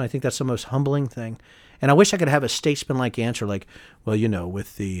myself, and I think that's the most humbling thing. And I wish I could have a statesman-like answer like, well,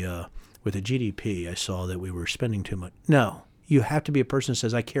 with the GDP, I saw that we were spending too much. No, you have to be a person that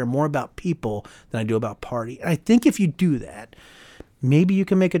says, I care more about people than I do about party. And I think if you do that, maybe you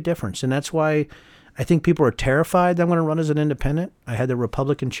can make a difference. And that's why I think people are terrified that I'm going to run as an independent. I had the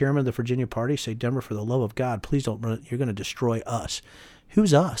Republican chairman of the Virginia party say, Denver, for the love of God, please don't run. You're going to destroy us.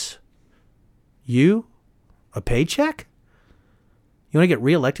 Who's us? You? A paycheck? You want to get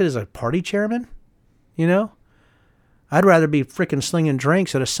reelected as a party chairman? I'd rather be freaking slinging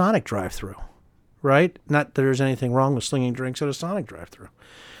drinks at a Sonic drive-thru, right? Not that there's anything wrong with slinging drinks at a Sonic drive-thru.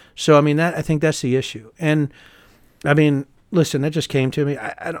 So, I think that's the issue. And, listen, that just came to me.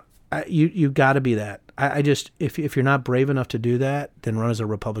 You got to be that. I just, if you're not brave enough to do that, then run as a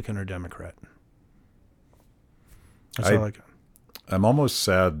Republican or Democrat. That's all I got. I'm almost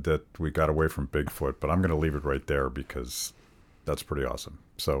sad that we got away from Bigfoot, but I'm going to leave it right there because that's pretty awesome.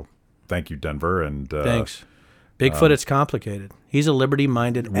 So thank you, Denver. And thanks. Bigfoot, it's complicated. He's a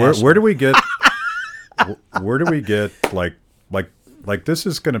liberty-minded asshole. Where do we get like this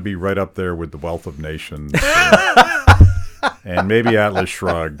is going to be right up there with The Wealth of Nations and maybe Atlas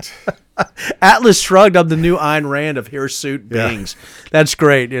Shrugged. Atlas Shrugged, I'm the new Ayn Rand of hirsute beings. Yeah. That's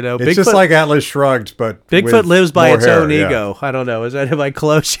great, It's Bigfoot, just like Atlas Shrugged, but Bigfoot lives by its own ego. I don't know. Am I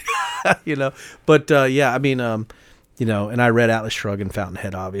close? But and I read Atlas Shrugged and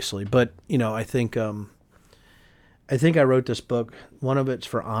Fountainhead, obviously. But I think I wrote this book. One of it's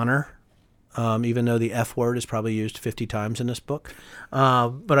for honor, even though the F word is probably used 50 times in this book.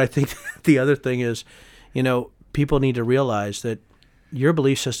 But I think the other thing is, people need to realize that your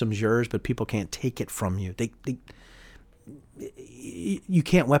belief system's yours, but people can't take it from you. You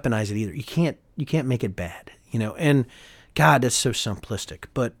can't weaponize it either. You can't make it bad, And God, that's so simplistic.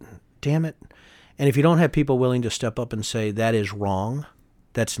 But damn it. And if you don't have people willing to step up and say that is wrong,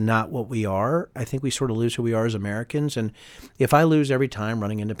 that's not what we are, I think we sort of lose who we are as Americans. And if I lose every time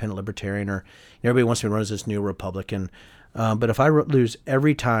running independent libertarian, or everybody wants me to run as this new Republican, but if I lose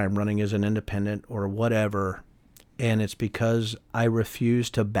every time running as an independent or whatever, and it's because I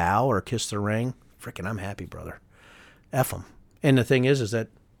refuse to bow or kiss the ring, frickin' I'm happy, brother. F them. And the thing is that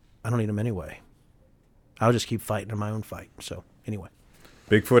I don't need them anyway. I'll just keep fighting in my own fight. So anyway.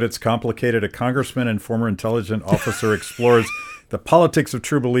 Bigfoot, It's Complicated. A congressman and former intelligence officer explores the politics of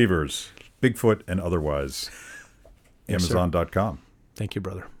true believers. Bigfoot and otherwise. Yes, Amazon.com. Thank you,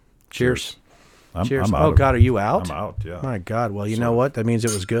 brother. Cheers. Cheers. I'm out. God, are you out? I'm out, yeah. My God. Well, you know what? That means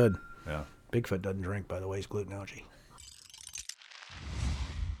it was good. Yeah. Bigfoot doesn't drink, by the way. He's gluten allergy.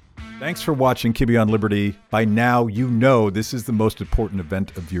 Thanks for watching Kibbe on Liberty. By now, this is the most important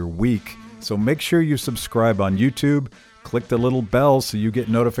event of your week. So make sure you subscribe on YouTube. Click the little bell so you get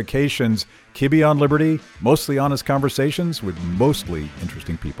notifications. Kibbe on Liberty, mostly honest conversations with mostly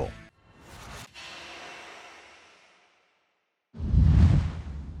interesting people.